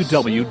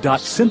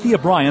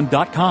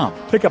www.cynthiabryan.com.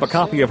 Pick up a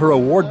copy of her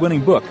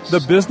award-winning book,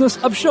 The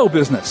Business of Show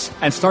Business,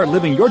 and start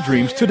living your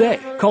dreams today.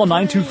 Call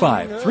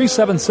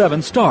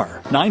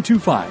 925-377-STAR.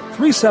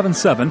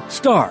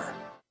 925-377-STAR.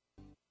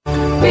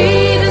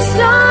 Be the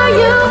star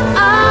you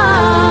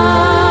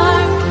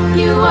are.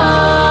 You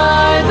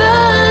are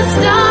the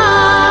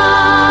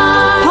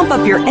star. Pump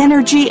up your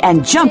energy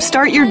and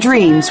jumpstart your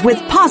dreams with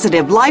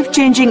positive,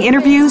 life-changing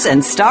interviews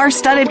and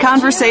star-studded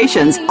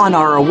conversations on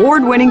our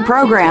award-winning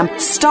program,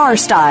 Star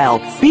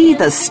Style. Be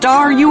the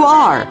star you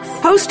are.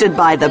 Hosted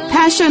by the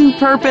passion,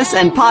 purpose,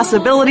 and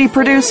possibility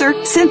producer,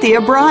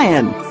 Cynthia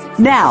Bryan.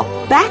 Now,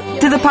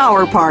 back to the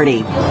Power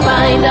Party.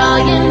 Find all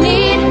you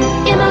need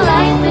in the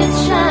light that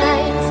shines.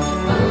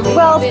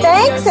 Well,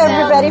 thanks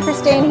everybody for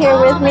staying here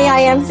with me.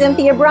 I am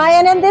Cynthia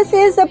Bryan, and this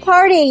is a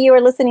party. You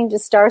are listening to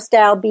Star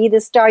Style, Be the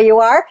Star You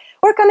Are.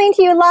 We're coming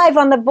to you live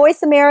on the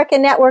Voice America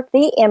Network,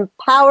 the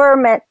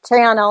Empowerment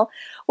Channel,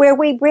 where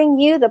we bring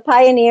you the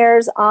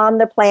pioneers on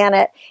the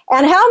planet.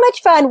 And how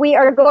much fun we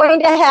are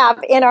going to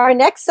have in our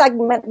next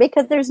segment,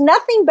 because there's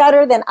nothing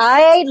better than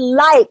I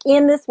like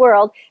in this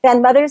world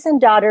than mothers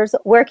and daughters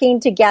working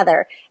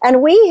together.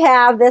 And we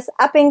have this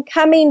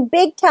up-and-coming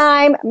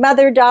big-time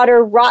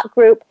mother-daughter rock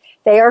group.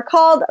 They are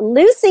called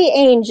Lucy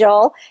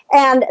Angel,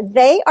 and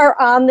they are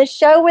on the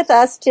show with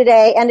us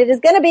today, and it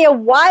is going to be a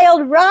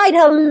wild ride.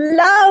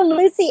 Hello,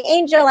 Lucy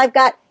Angel. I've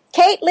got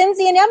Kate,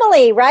 Lindsay, and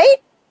Emily, right?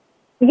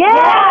 Yeah.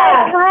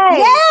 Hi.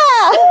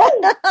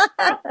 Yeah.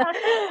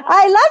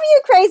 I love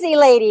you, crazy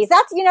ladies.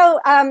 That's,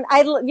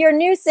 your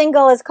new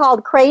single is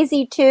called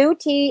Crazy 2,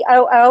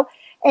 T-O-O.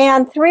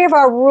 And 3 of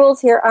our rules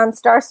here on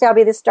Star Style,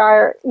 Be the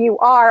Star You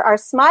are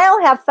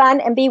smile, have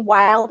fun, and be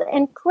wild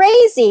and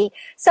crazy.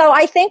 So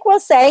I think we'll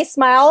say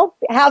smile,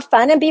 have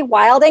fun, and be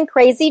wild and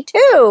crazy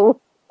too.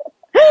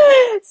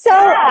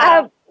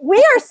 We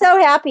are so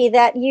happy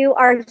that you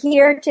are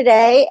here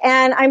today.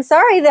 And I'm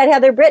sorry that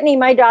Heather Brittany,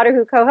 my daughter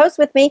who co-hosts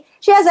with me,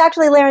 she has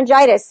actually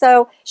laryngitis.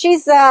 So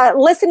she's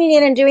listening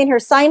in and doing her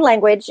sign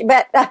language.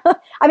 But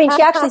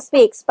she actually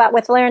speaks, but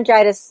with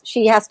laryngitis,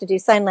 she has to do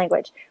sign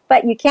language.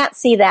 But you can't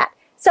see that.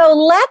 So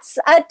let's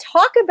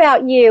talk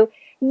about you.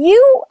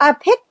 You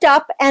picked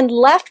up and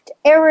left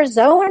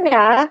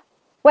Arizona,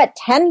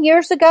 10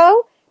 years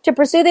ago to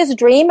pursue this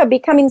dream of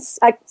becoming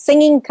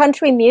singing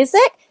country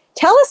music?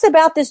 Tell us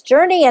about this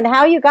journey and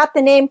how you got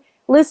the name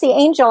Lucy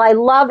Angel. I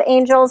love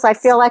angels. I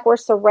feel like we're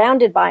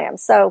surrounded by them.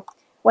 So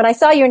when I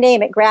saw your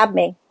name, it grabbed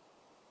me.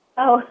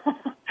 Oh,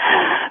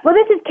 well,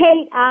 this is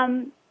Kate.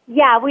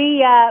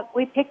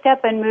 We picked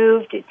up and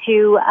moved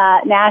to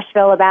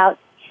Nashville about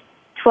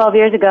 12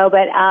 years ago,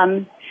 but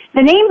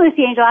the name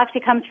Lucy Angel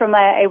actually comes from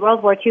a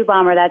World War II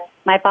bomber.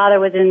 My father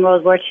was in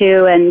World War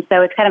II, and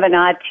so it's kind of a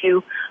nod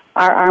to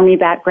our Army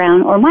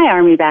background, or my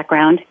Army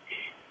background.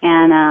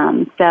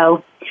 And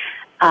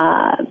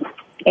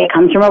it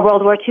comes from a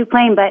World War II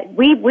plane, but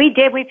we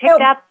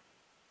picked up.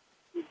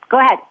 Go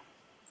ahead.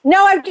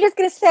 No, I'm just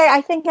going to say,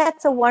 I think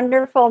that's a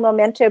wonderful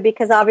memento,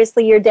 because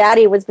obviously your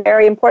daddy was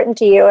very important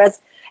to you,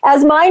 as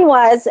mine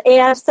was,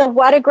 and so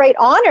what a great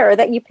honor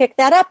that you picked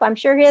that up. I'm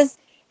sure his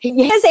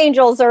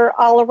angels are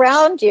all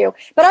around you.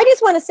 But I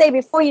just want to say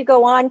before you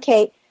go on,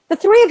 Kate, the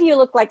three of you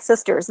look like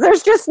sisters.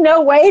 There's just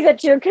no way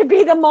that you could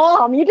be the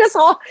mom. You just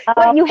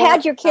you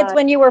had your kids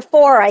when you were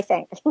 4, I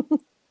think.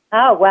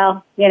 Oh,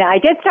 well, I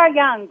did start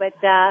young, but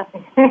I'll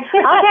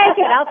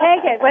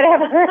take it,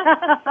 whatever.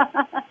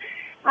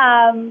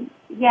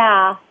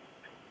 Yeah.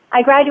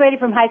 I graduated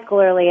from high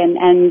school early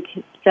and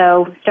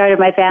so started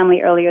my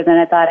family earlier than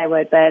I thought I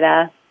would,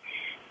 but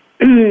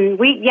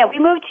we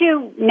moved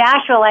to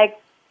Nashville like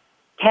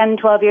 10,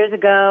 12 years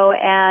ago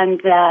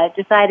and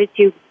decided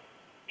to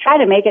try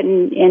to make it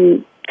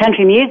in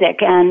country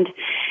music. And,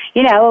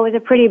 it was a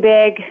pretty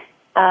big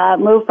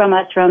move from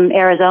us from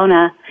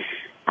Arizona.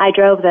 I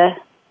drove the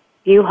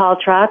U-Haul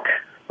truck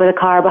with a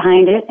car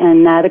behind it,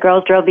 and the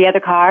girls drove the other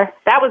car.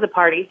 That was a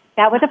party.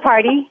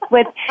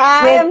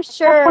 I am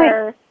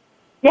sure.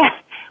 Yeah.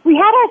 We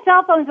had our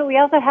cell phones, but we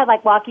also had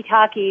like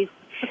walkie-talkies.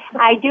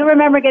 I do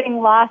remember getting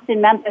lost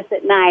in Memphis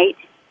at night.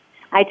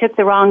 I took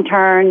the wrong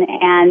turn,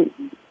 and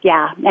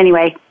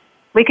anyway,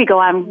 we could go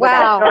on.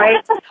 Wow. With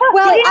that story.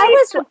 Well,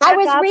 I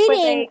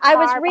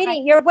was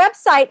reading. Your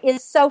website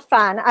is so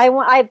fun.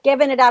 I've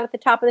given it out at the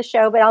top of the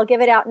show, but I'll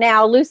give it out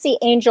now.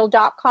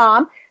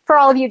 LucyAngel.com. For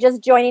all of you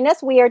just joining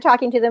us, we are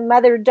talking to the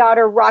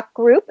mother-daughter rock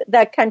group,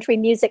 the Country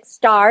Music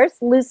Stars,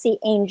 Lucy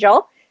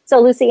Angel.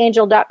 So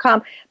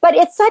LucyAngel.com. But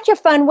it's such a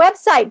fun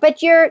website.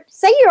 But you're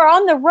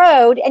on the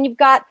road and you've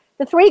got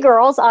the 3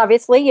 girls,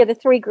 obviously. You're the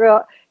 3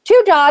 girls.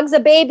 2 dogs, a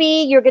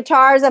baby, your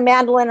guitars, a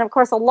mandolin, and of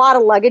course a lot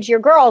of luggage. You're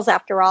girls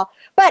after all.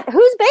 But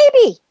who's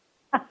baby?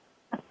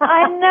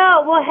 I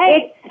know. Well,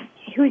 hey,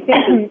 who's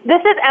baby? This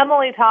is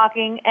Emily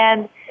talking,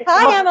 and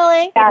hi,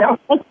 Emily.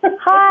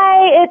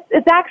 Hi.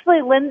 It's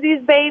actually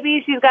Lindsay's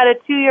baby. She's got a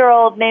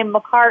 2-year-old named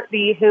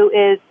McCartney who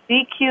is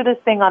the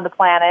cutest thing on the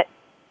planet,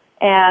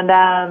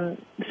 and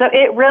so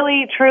it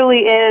really, truly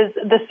is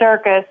the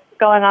circus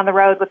going on the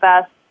road with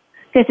us.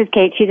 This is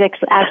Kate. She's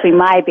actually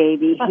my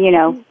baby.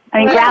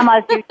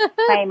 Grandmas do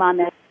claim on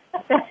this.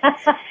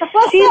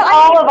 Well, she's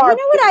all of our. You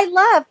know what I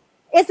love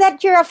is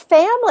that you're a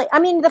family. I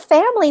mean, the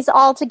family's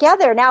all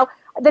together. Now,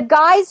 the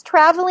guys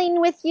traveling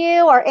with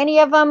you, are any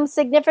of them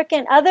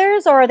significant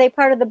others, or are they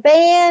part of the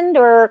band,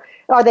 or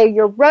are they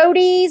your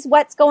roadies?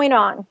 What's going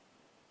on?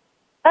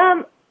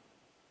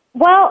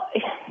 Well,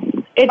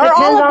 it depends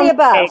all of on the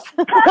above.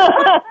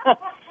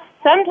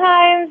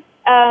 Sometimes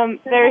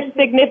there's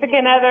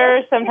significant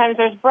others. Sometimes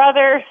there's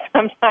brothers.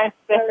 Sometimes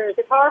there's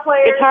guitar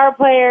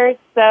players.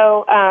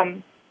 So,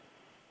 a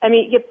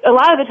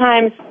lot of the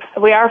times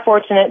we are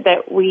fortunate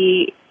that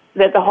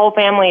the whole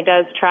family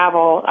does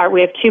travel.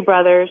 We have 2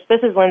 brothers.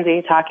 This is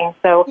Lindsay talking.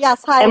 So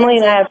yes, hi, Emily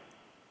Lindsay. and I have.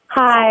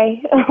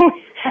 Hi.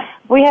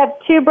 We have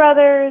 2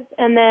 brothers,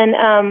 and then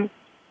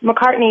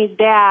McCartney's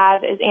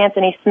dad is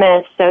Anthony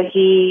Smith. So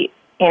he,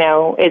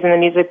 is in the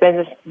music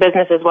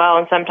business as well.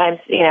 And sometimes,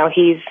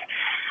 he's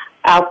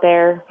out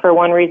there for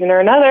one reason or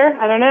another.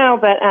 I don't know,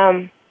 but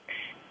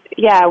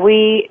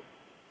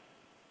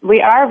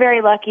we are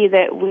very lucky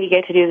that we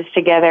get to do this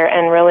together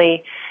and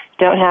really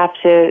don't have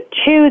to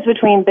choose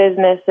between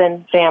business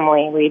and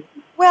family.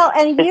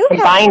 And you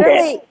have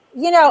really,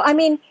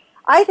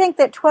 I think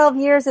that 12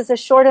 years is a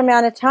short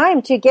amount of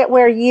time to get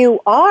where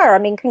you are. I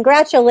mean,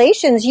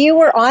 congratulations. You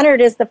were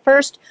honored as the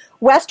first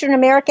Western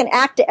American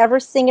act to ever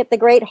sing at the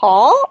Great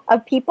Hall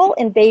of People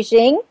in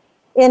Beijing,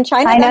 in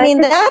China. I mean,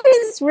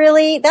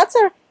 that's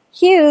a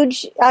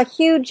huge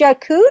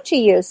coup to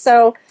you.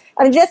 So,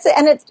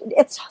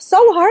 it's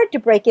so hard to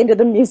break into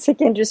the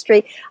music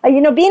industry.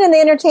 Being in the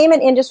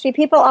entertainment industry,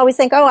 people always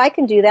think, oh, I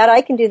can do that.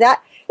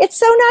 It's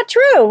so not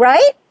true,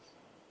 right?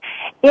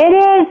 It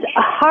is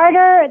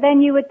harder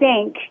than you would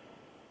think.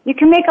 You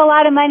can make a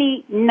lot of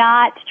money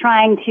not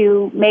trying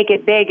to make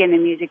it big in the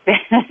music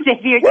business.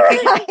 If you're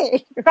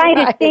trying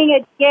to sing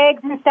at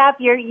gigs and stuff,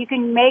 you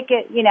can make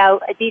it,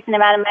 a decent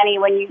amount of money.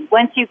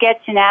 Once you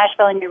get to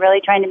Nashville and you're really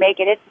trying to make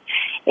it,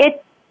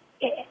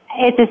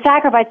 it's a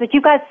sacrifice. But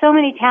you've got so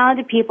many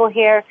talented people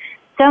here,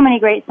 so many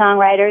great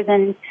songwriters,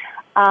 and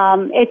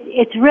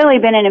it's really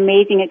been an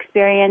amazing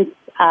experience.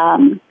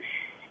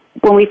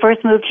 When we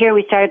first moved here,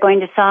 we started going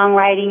to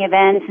songwriting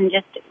events and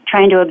just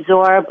trying to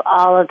absorb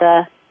all of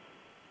the,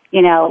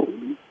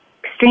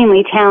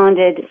 extremely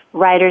talented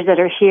writers that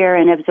are here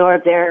and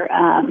absorb their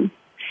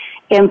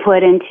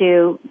input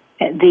into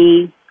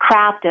the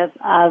craft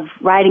of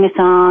writing a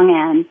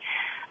song,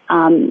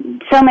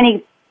 and so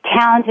many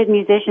talented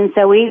musicians.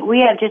 So we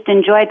have just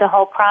enjoyed the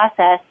whole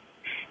process,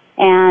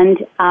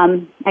 and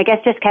I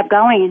guess just kept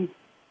going.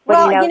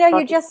 Well,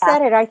 you just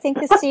said it. I think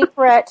the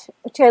secret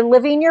to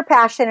living your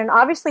passion, and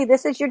obviously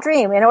this is your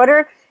dream. In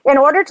order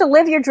to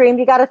live your dream,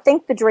 you got to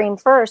think the dream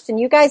first. And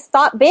you guys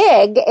thought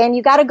big, and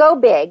you got to go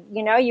big.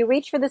 You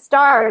reach for the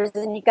stars,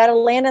 and you got to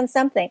land on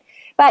something.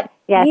 But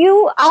yes,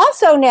 you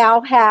also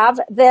now have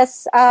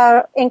this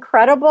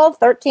incredible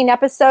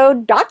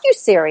 13-episode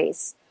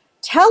docuseries.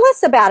 Tell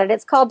us about it.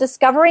 It's called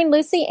Discovering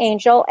Lucy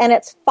Angel, and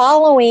it's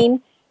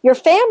following your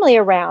family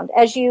around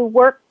as you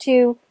work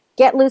to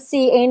get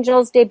Lucy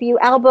Angel's debut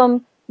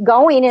album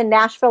going in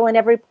Nashville and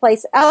every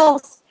place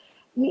else.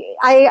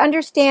 I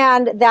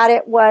understand that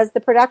it was the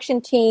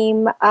production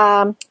team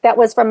that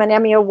was from an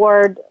Emmy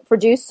Award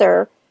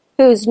producer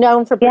who's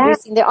known for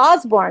producing the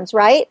Osbournes,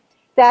 right?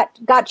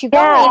 That got you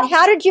going.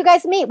 How did you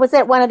guys meet? Was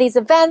it one of these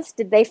events?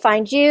 Did they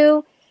find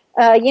you?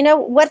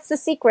 What's the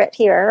secret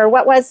here? Or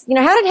what was,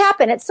 how did it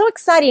happen? It's so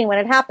exciting when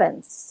it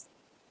happens.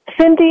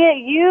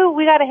 Cynthia,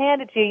 we got to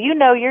hand it to you. You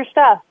know your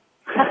stuff.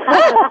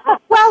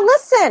 Well,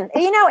 listen,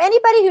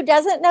 anybody who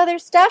doesn't know their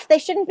stuff, they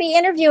shouldn't be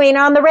interviewing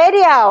on the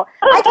radio.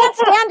 I can't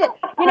stand it.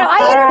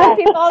 I interview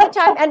people all the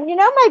time. And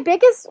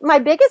my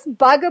biggest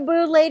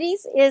bugaboo,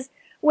 ladies, is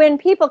when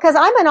people, because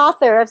I'm an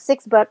author of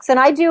 6 books, and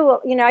I do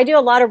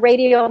a lot of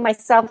radio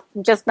myself,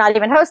 just not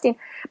even hosting.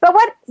 But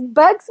what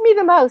bugs me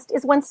the most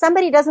is when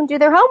somebody doesn't do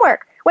their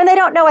homework, when they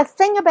don't know a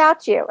thing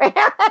about you. And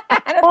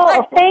it's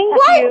why do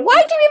you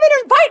even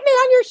invite me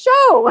on your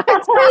show?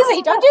 It's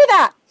crazy. Don't do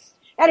that.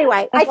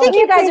 Anyway, I think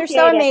you guys are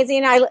so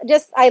amazing.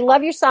 I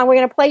love your song. We're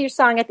going to play your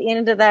song at the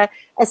end of the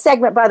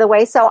segment, by the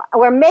way. So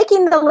we're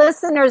making the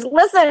listeners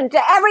listen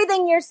to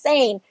everything you're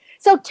saying.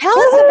 So tell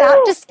us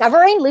about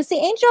discovering Lucy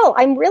Angel.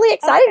 I'm really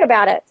excited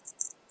about it.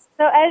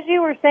 So as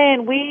you were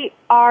saying, we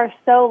are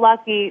so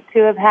lucky to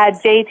have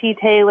had J.T.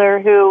 Taylor,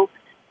 who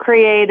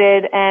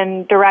created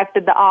and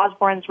directed the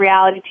Osbournes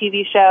reality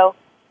TV show,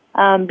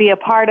 be a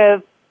part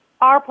of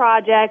our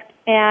project.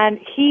 And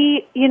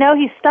he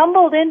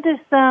stumbled into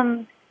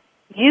some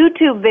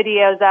YouTube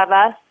videos of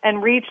us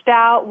and reached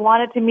out,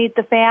 wanted to meet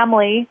the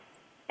family.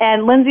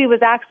 And Lindsay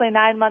was actually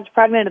 9 months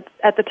pregnant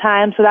at the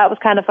time, so that was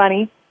kind of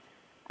funny.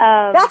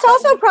 That's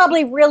also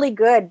probably really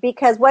good,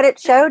 because what it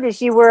showed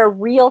is you were a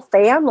real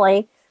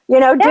family,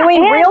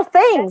 doing real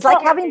things,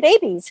 like having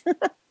babies.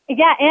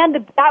 Yeah,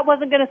 and that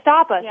wasn't going to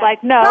stop us. Right.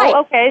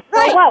 Okay,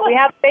 so what? We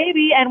have a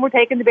baby, and we're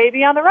taking the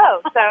baby on the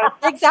road. So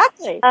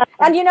exactly.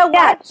 And you know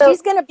what? So,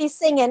 she's going to be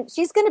singing.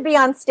 She's going to be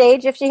on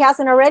stage if she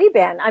hasn't already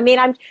been. I mean,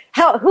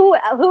 who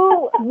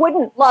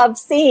wouldn't love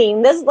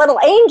seeing this little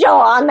angel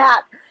on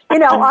that,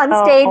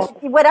 on stage,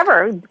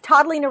 whatever,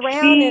 toddling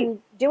around and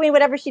doing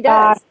whatever she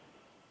does.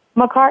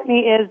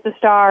 McCartney is the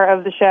star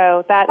of the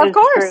show. That is of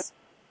course.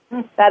 The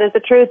truth. That is the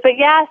truth. But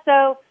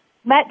so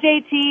met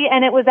JT,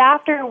 and it was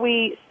after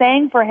we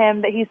sang for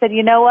him that he said,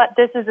 you know what,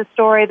 this is a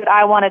story that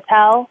I want to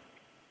tell.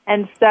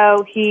 And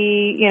so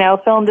he,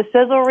 filmed a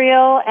sizzle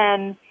reel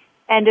and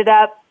ended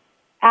up,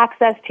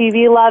 Access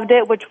TV loved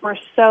it, which we're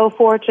so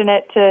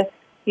fortunate to,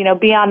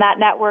 be on that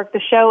network.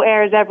 The show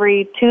airs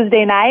every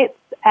Tuesday nights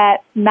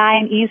at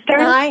 9 Eastern.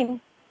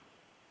 9.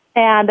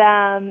 And,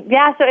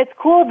 so it's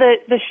cool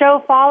that the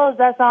show follows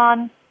us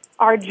on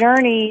our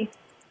journey.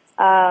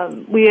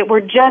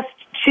 We're just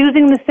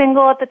choosing the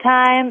single at the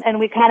time, and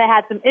we kind of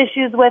had some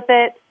issues with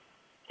it.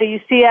 So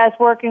you see us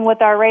working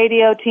with our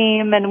radio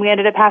team, and we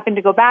ended up having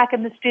to go back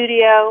in the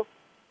studio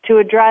to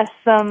address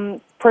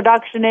some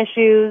production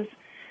issues.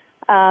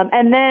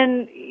 And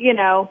then,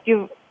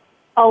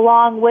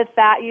 along with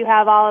that, you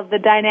have all of the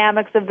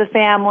dynamics of the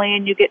family,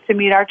 and you get to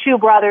meet our 2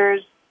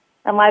 brothers.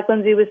 And like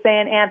Lindsay was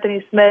saying,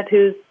 Anthony Smith,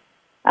 who's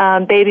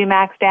Baby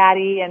Mac's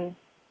daddy, and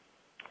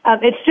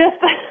it's just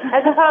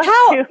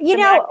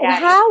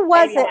how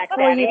was it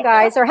for you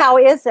guys, or how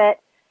is it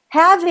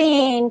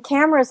having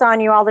cameras on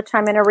you all the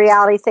time in a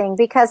reality thing?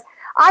 Because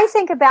I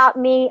think about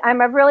me,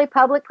 I'm a really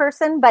public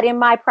person, but in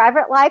my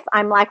private life,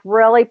 I'm like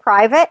really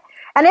private,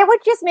 and it would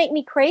just make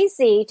me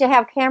crazy to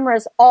have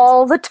cameras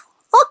all the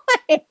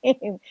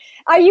time.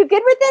 Are you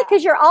good with it?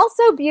 Because you're all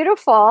so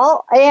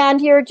beautiful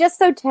and you're just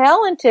so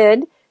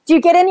talented. Do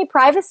you get any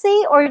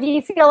privacy, or do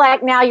you feel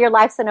like now your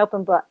life's an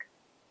open book?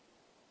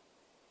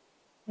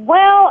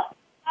 Well,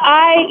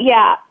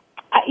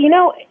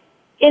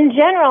 in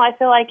general, I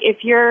feel like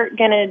if you're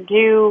going to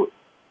do,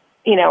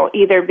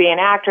 either be an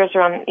actress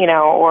or,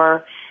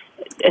 or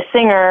a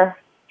singer,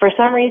 for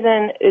some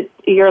reason,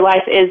 your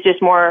life is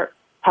just more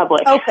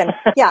public. Open,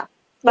 yeah.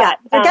 Yeah,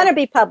 they're going to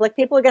be public.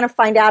 People are going to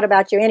find out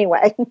about you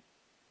anyway.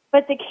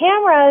 But the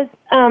cameras,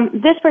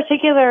 this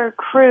particular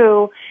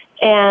crew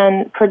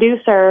and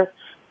producer,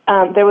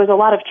 there was a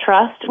lot of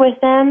trust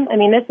with them. I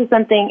mean, this is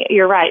something,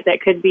 you're right,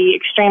 that could be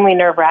extremely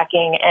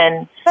nerve-wracking.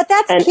 But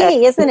that's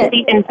key, isn't it?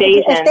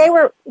 Invasion.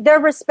 If they're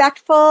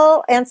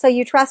respectful, and so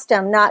you trust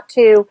them not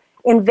to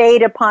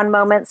invade upon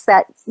moments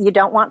that you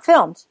don't want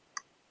filmed.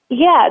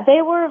 Yeah,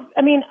 they were,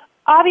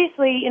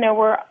 obviously,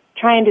 we're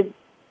trying to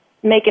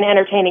make an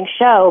entertaining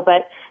show,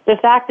 but the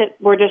fact that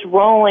we're just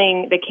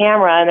rolling the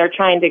camera and they're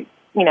trying to,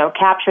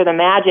 capture the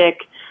magic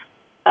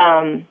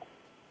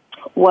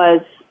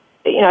was,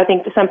 I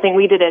think something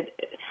we did.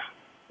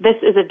 This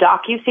is a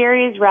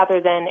docuseries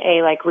rather than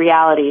a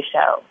reality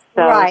show.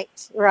 So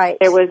right.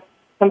 It was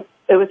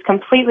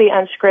completely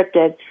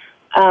unscripted,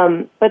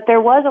 but there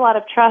was a lot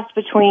of trust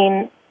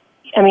between.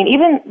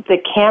 Even the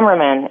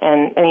cameraman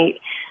and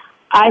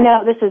I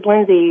know this is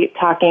Lindsay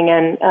talking,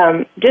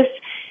 and just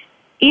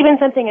even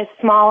something as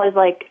small as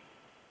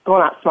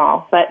not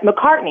small, but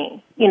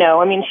McCartney.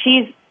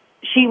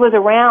 She was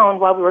around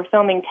while we were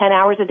filming 10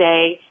 hours a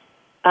day.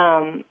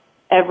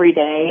 Every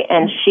day,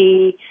 and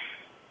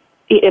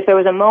if there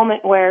was a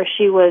moment where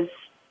she was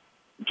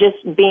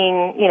just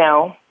being,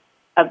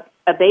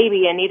 a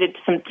baby and needed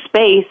some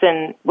space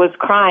and was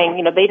crying,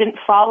 you know, they didn't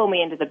follow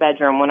me into the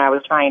bedroom when I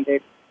was trying to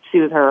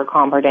soothe her or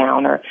calm her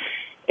down. Or,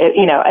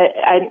 you know,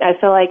 I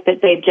feel like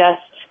that they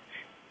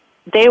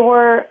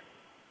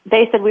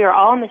said we are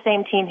all on the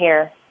same team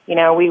here. You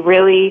know, we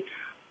really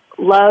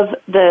love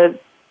the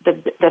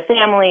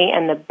family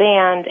and the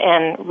band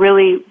and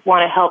really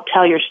want to help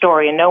tell your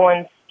story. And no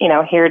one's, you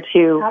know, here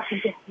to,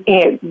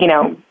 you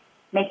know,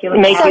 make you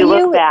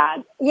look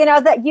bad. You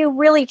know, that you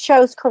really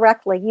chose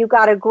correctly. You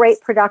got a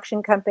great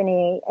production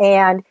company,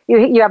 and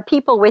you have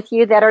people with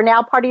you that are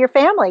now part of your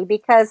family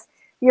because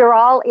you're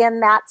all in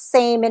that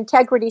same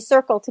integrity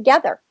circle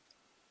together.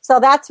 So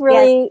that's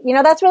really, you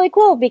know, that's really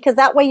cool, because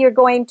that way you're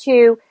going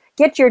to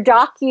get your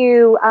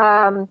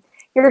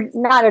you're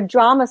not a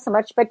drama so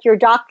much, but your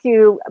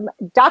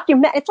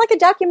it's like a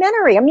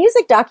documentary, a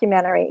music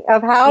documentary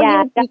of how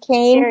you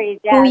became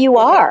who you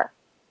are.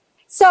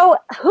 So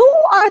who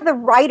are the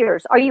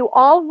writers? Are you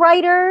all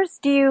writers?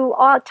 Do you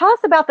tell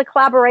us about the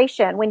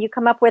collaboration when you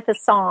come up with a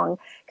song?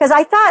 Because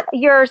I thought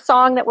your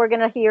song that we're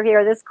going to hear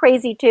here, this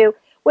Crazy 2,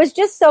 was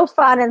just so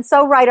fun and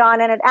so right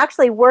on, and it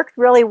actually worked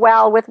really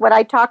well with what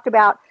I talked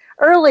about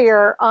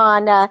earlier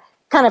on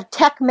kind of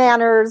tech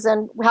manners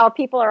and how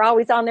people are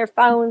always on their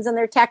phones and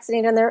they're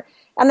texting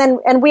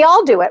and we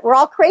all do it. We're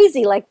all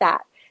crazy like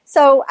that.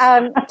 So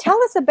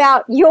tell us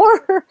about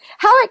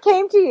how it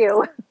came to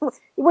you.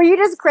 Were you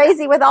just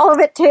crazy with all of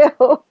it too?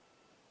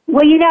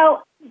 Well, you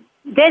know,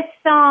 this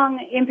song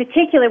in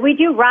particular, we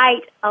do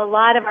write a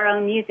lot of our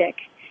own music,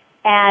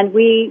 and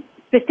we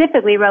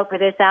specifically wrote for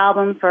this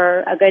album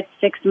for a good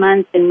 6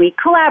 months, and we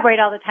collaborate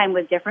all the time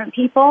with different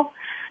people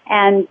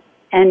and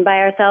by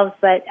ourselves.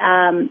 But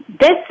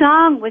this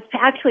song was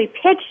actually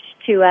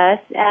pitched to us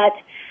at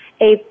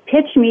a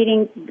pitch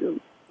meeting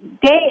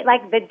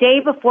the day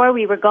before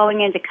we were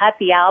going in to cut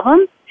the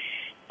album.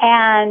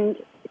 And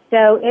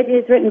so it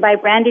is written by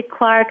Brandy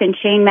Clark and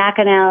Shane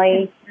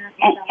McAnally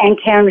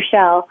and Karen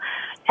Michelle.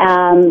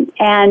 And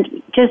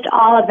just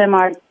all of them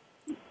are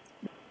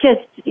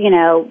just, you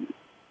know,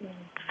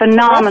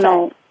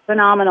 phenomenal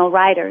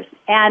writers.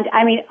 And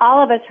I mean,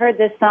 all of us heard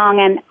this song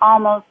and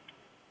almost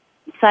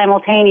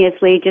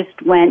simultaneously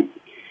just went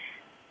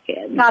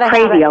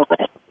crazy over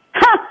it.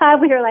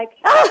 We were like,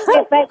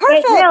 but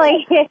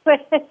it was,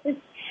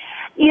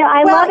 you know,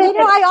 I love it. You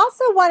know, I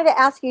also wanted to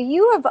ask you,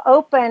 you have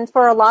opened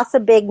for lots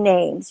of big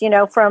names, you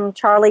know, from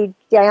Charlie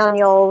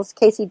Daniels,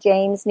 Casey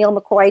James, Neil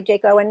McCoy,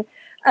 Jake Owen,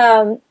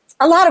 a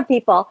lot of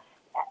people.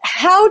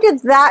 How did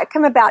that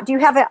come about? Do you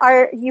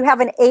have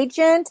an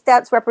agent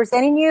that's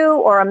representing you,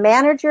 or a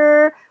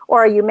manager,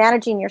 or are you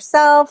managing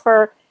yourself,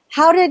 or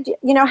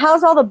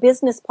how's all the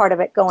business part of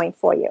it going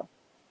for you?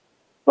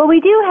 Well,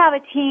 we do have a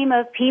team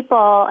of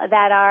people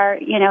that are,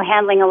 you know,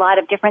 handling a lot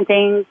of different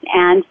things,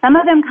 and some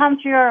of them come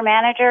through our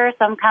manager,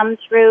 some come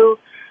through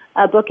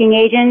a booking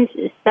agent,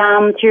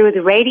 some through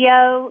the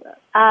radio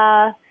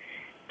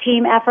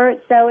team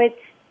effort. So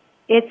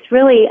it's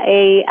really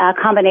a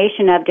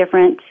combination of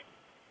different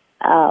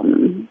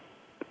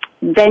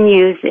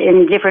venues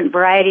in different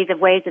varieties of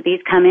ways that these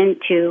come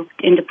into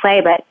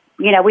play. But,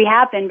 you know, we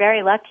have been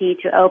very lucky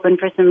to open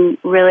for some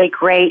really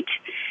great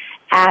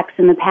acts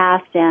in the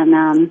past,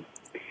 and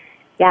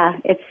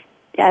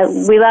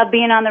we love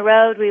being on the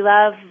road. We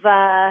love,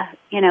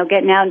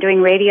 getting out and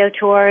doing radio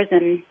tours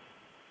and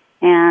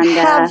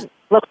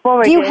look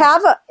forward to it.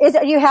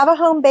 Do you have a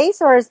home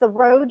base, or is the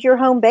road your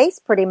home base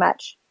pretty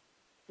much?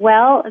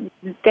 Well,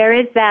 there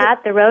is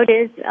that. The road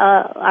is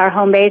our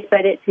home base,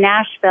 but it's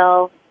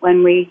Nashville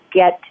when we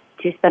get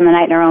to spend the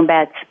night in our own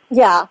beds.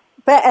 Yeah.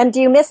 And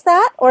do you miss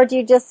that, or do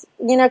you just,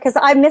 you know, because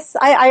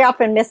I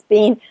often miss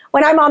being,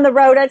 when I'm on the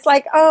road, it's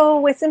like,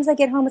 oh, as soon as I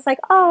get home, it's like,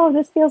 oh,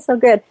 this feels so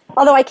good.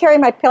 Although I carry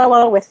my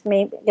pillow with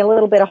me, a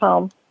little bit of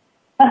home.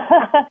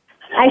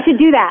 I should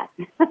do that.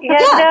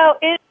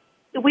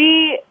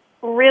 We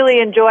really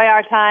enjoy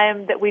our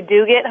time that we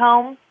do get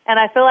home, and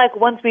I feel like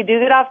once we do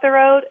get off the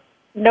road,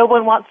 no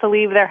one wants to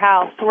leave their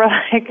house. We're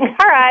like,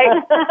 all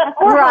right.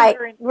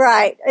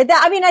 Right.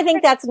 I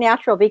think that's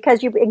natural,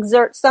 because you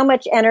exert so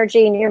much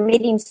energy and you're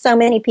meeting so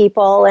many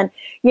people, and,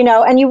 you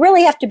know, and you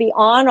really have to be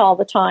on all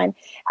the time.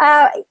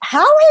 How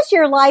has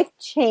your life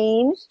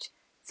changed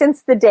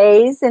since the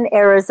days in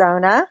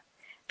Arizona?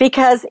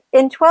 Because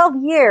in 12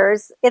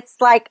 years,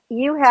 it's like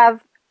you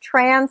have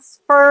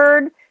transfixed,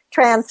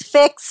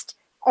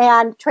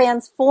 and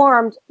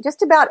transformed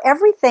just about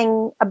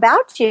everything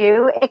about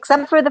you,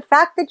 except for the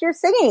fact that you're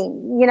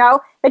singing, you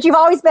know, that you've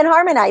always been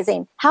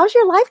harmonizing. How's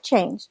your life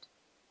changed?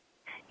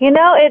 You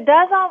know, it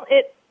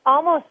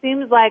almost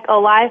seems like a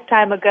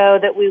lifetime ago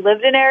that we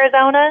lived in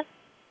Arizona,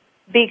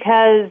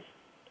 because,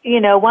 you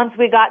know, once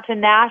we got to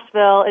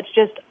Nashville, it's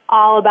just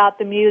all about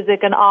the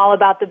music and all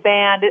about the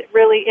band. It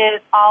really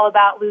is all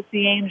about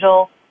Lucy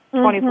Angel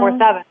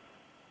 24/7.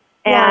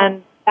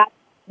 And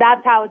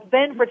that's how it's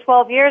been for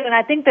 12 years, and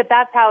I think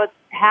that's how it's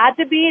had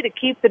to be to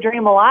keep the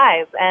dream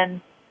alive.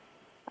 And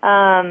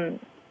I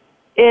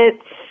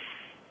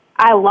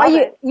love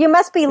it. You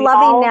must be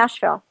loving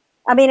Nashville.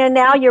 I mean, and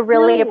now you're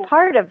really a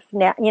part of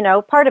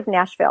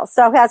Nashville.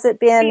 So has it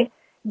been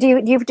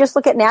do you just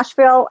look at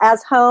Nashville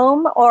as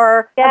home,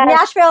 or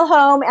Nashville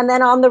home and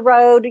then on the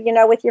road,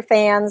 with your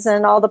fans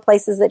and all the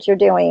places that you're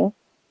doing?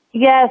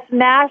 Yes,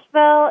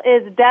 Nashville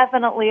is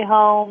definitely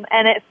home,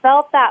 and it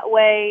felt that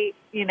way,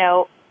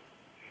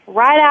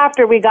 right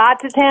after we got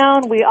to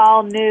town. We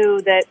all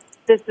knew that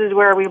this is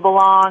where we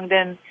belonged,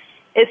 and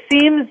it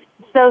seems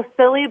so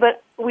silly,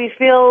 but we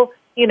feel,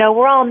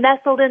 we're all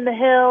nestled in the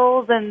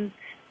hills, and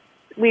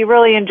we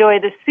really enjoy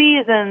the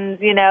seasons,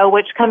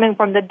 which coming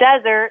from the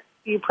desert,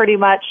 you pretty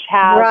much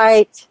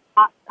have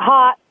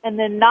hot and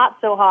then not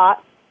so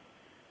hot.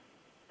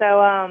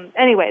 So,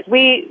 anyways,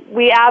 we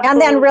absolutely... And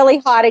then really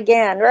hot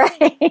again,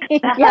 right?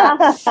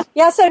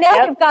 Yeah, so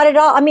now you've got it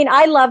all. I mean,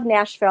 I love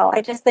Nashville.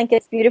 I just think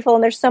it's beautiful,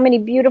 and there's so many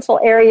beautiful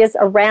areas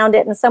around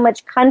it and so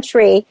much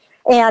country.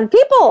 And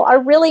people are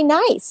really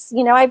nice.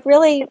 I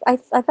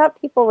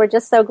thought people were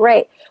just so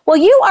great. Well,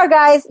 you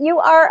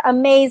are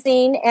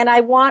amazing, and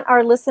I want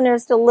our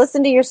listeners to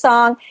listen to your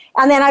song,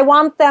 and then I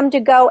want them to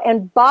go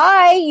and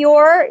buy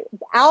your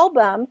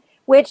album,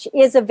 which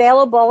is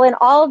available in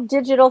all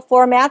digital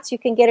formats. You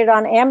can get it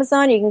on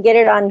Amazon, you can get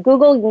it on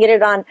Google, you can get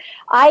it on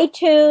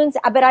iTunes,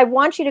 but I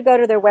want you to go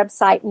to their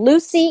website,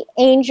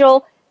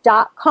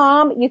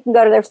 LucyAngel.com. You can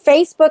go to their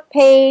Facebook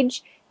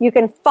page. You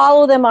can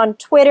follow them on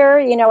Twitter.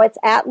 It's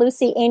at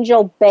Lucy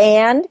Angel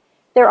Band.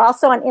 They're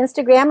also on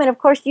Instagram and, of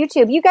course,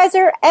 YouTube. You guys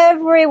are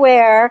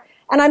everywhere,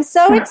 and I'm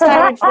so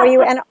excited for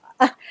you. And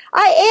I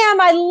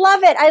am. I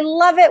love it. I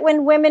love it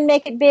when women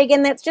make it big,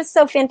 and it's just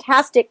so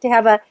fantastic to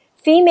have a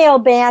female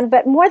band.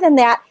 But more than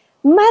that,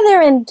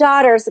 mother and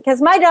daughters,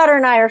 because my daughter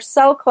and I are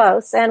so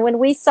close. And when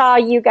we saw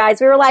you guys,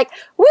 we were like,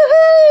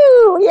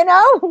 woohoo, women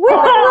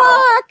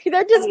rock.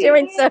 They're just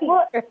doing so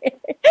great.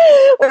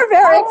 We're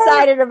very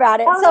excited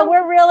about it. So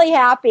we're really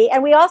happy.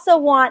 And we also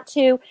want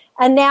to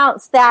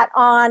announce that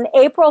on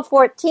April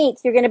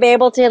 14th, you're going to be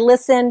able to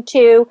listen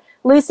to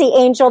Lucy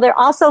Angel. They're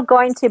also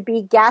going to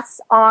be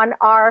guests on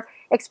our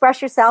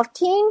Express Yourself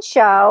teen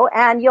show,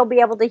 and you'll be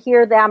able to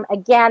hear them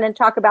again and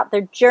talk about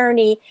their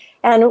journey,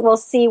 and we'll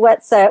see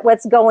what's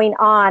going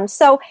on.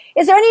 So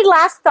is there any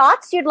last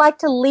thoughts you'd like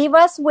to leave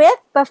us with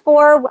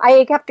before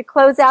I have to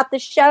close out the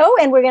show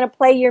and we're going to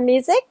play your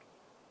music?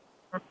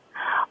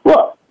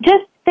 Well,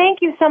 just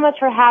thank you so much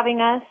for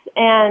having us,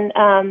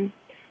 and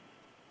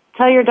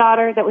tell your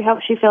daughter that we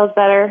hope she feels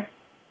better.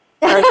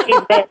 Or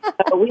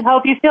we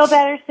hope you feel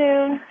better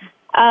soon.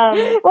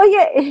 Well,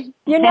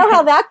 you know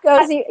how that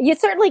goes. You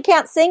certainly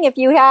can't sing if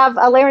you have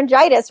a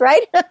laryngitis,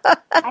 right? I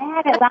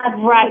had it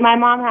right. My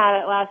mom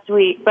had it last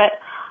week, but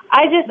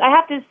I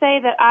have to say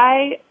that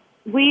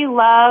we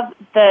love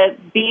the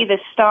Be the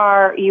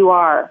Star You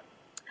Are.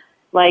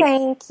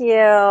 Thank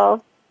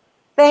you.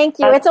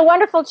 It's a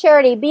wonderful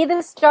charity,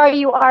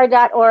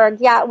 BeTheStarYouAre.org.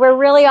 Yeah, we're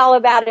really all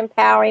about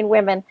empowering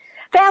women,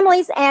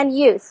 families, and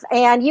youth,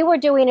 and you were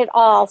doing it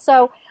all.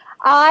 So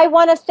I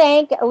want to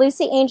thank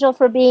Lucy Angel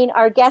for being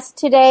our guest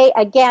today.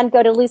 Again,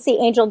 go to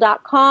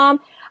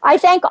LucyAngel.com. I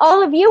thank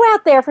all of you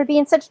out there for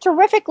being such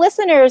terrific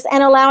listeners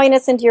and allowing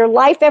us into your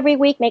life every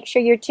week. Make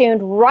sure you're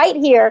tuned right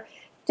here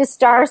to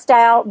Star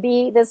Style,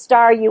 Be the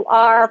Star You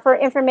Are. For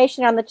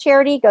information on the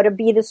charity, go to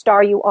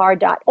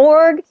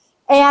BeTheStarYouAre.org.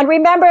 And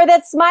remember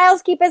that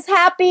smiles keep us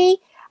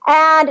happy,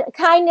 and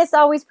kindness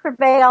always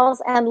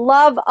prevails, and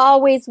love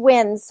always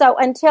wins. So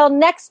until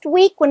next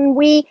week, when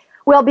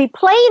we'll be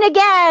playing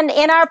again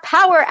in our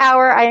Power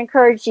Hour, I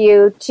encourage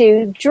you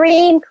to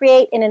dream,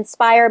 create, and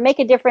inspire, make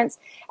a difference.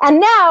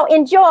 And now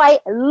enjoy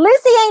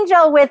Lucy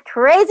Angel with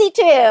Crazy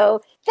Too.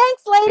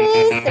 Thanks,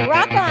 ladies.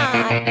 Rock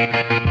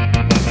on.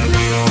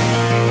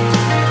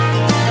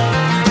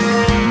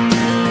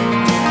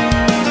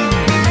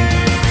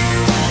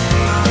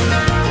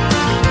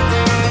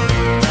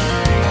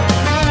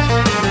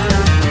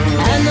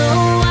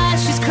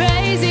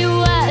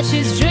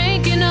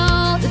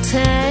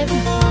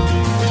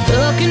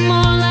 Looking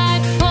more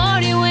like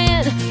 40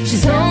 when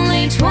she's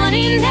only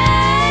 29.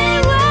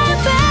 We're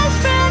best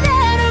friend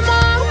and her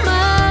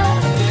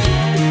mama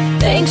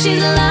thinks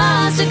she's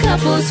lost a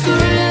couple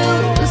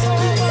screws.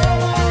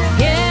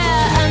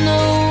 Yeah, I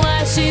know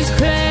why she's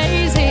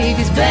crazy,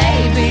 'cause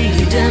baby,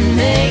 you done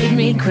made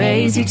me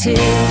crazy too.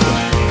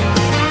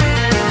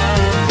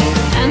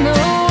 I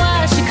know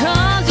why she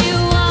calls you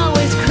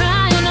always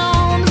crying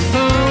on the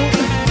phone,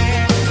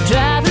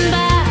 driving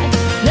by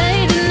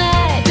late at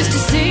night just to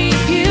see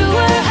if you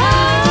were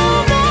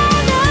home. I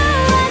know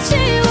why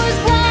she was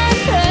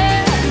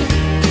wondering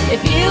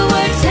if you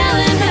were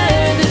telling her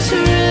the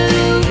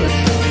truth.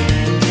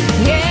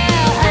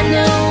 Yeah, I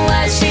know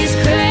why she's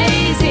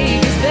crazy,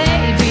 'cause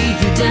baby,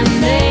 you done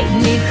made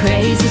me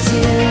crazy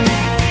too.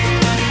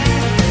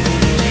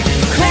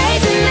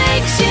 Crazy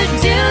makes you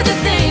do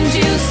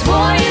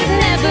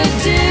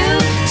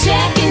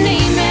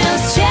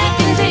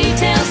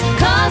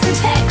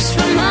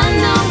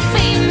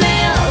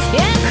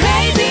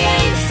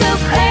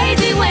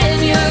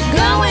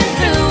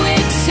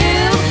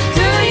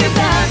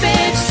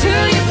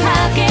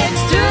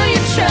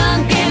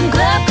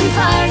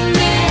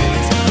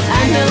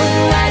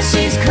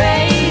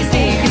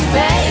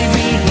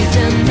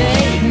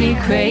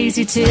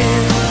 62.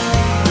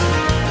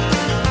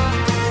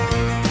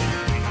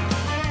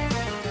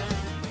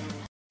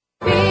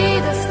 Be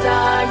the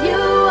star you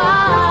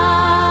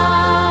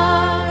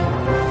are.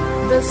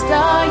 The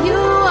star you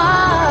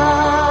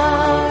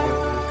are.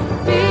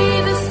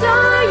 Be the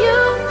star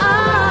you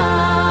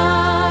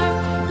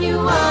are. You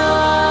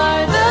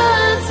are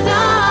the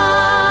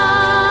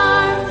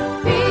star.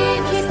 Be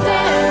the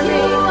star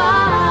you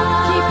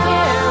are. Keep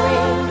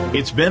caring.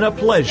 It's been a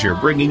pleasure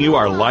bringing you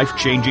our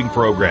life-changing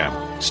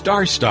program,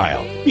 Star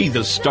Style, Be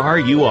the Star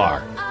You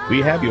Are.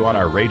 We have you on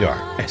our radar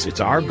as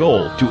it's our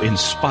goal to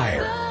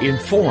inspire,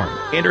 inform,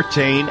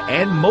 entertain,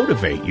 and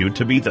motivate you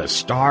to be the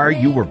star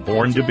you were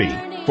born to be.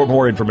 For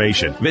more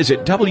information,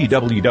 visit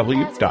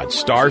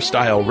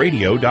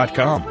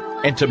www.starstyleradio.com.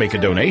 And to make a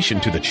donation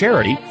to the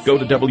charity, go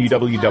to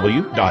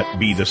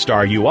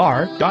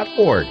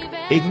www.bethestaryouare.org.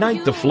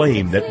 Ignite the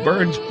flame that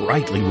burns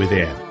brightly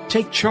within.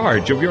 Take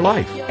charge of your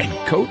life and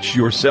coach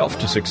yourself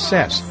to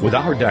success with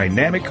our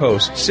dynamic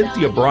hosts,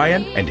 Cynthia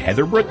Bryan and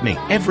Heather Brittany,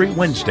 every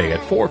Wednesday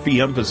at 4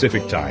 p.m.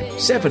 Pacific Time,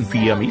 7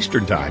 p.m.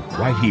 Eastern Time,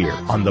 right here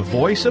on the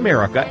Voice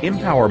America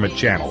Empowerment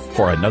Channel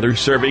for another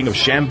serving of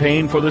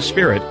champagne for the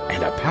spirit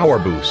and a power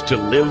boost to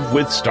live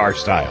with Star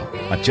Style.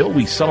 Until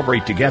we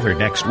celebrate together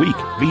next week,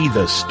 be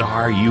the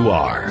star you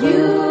are.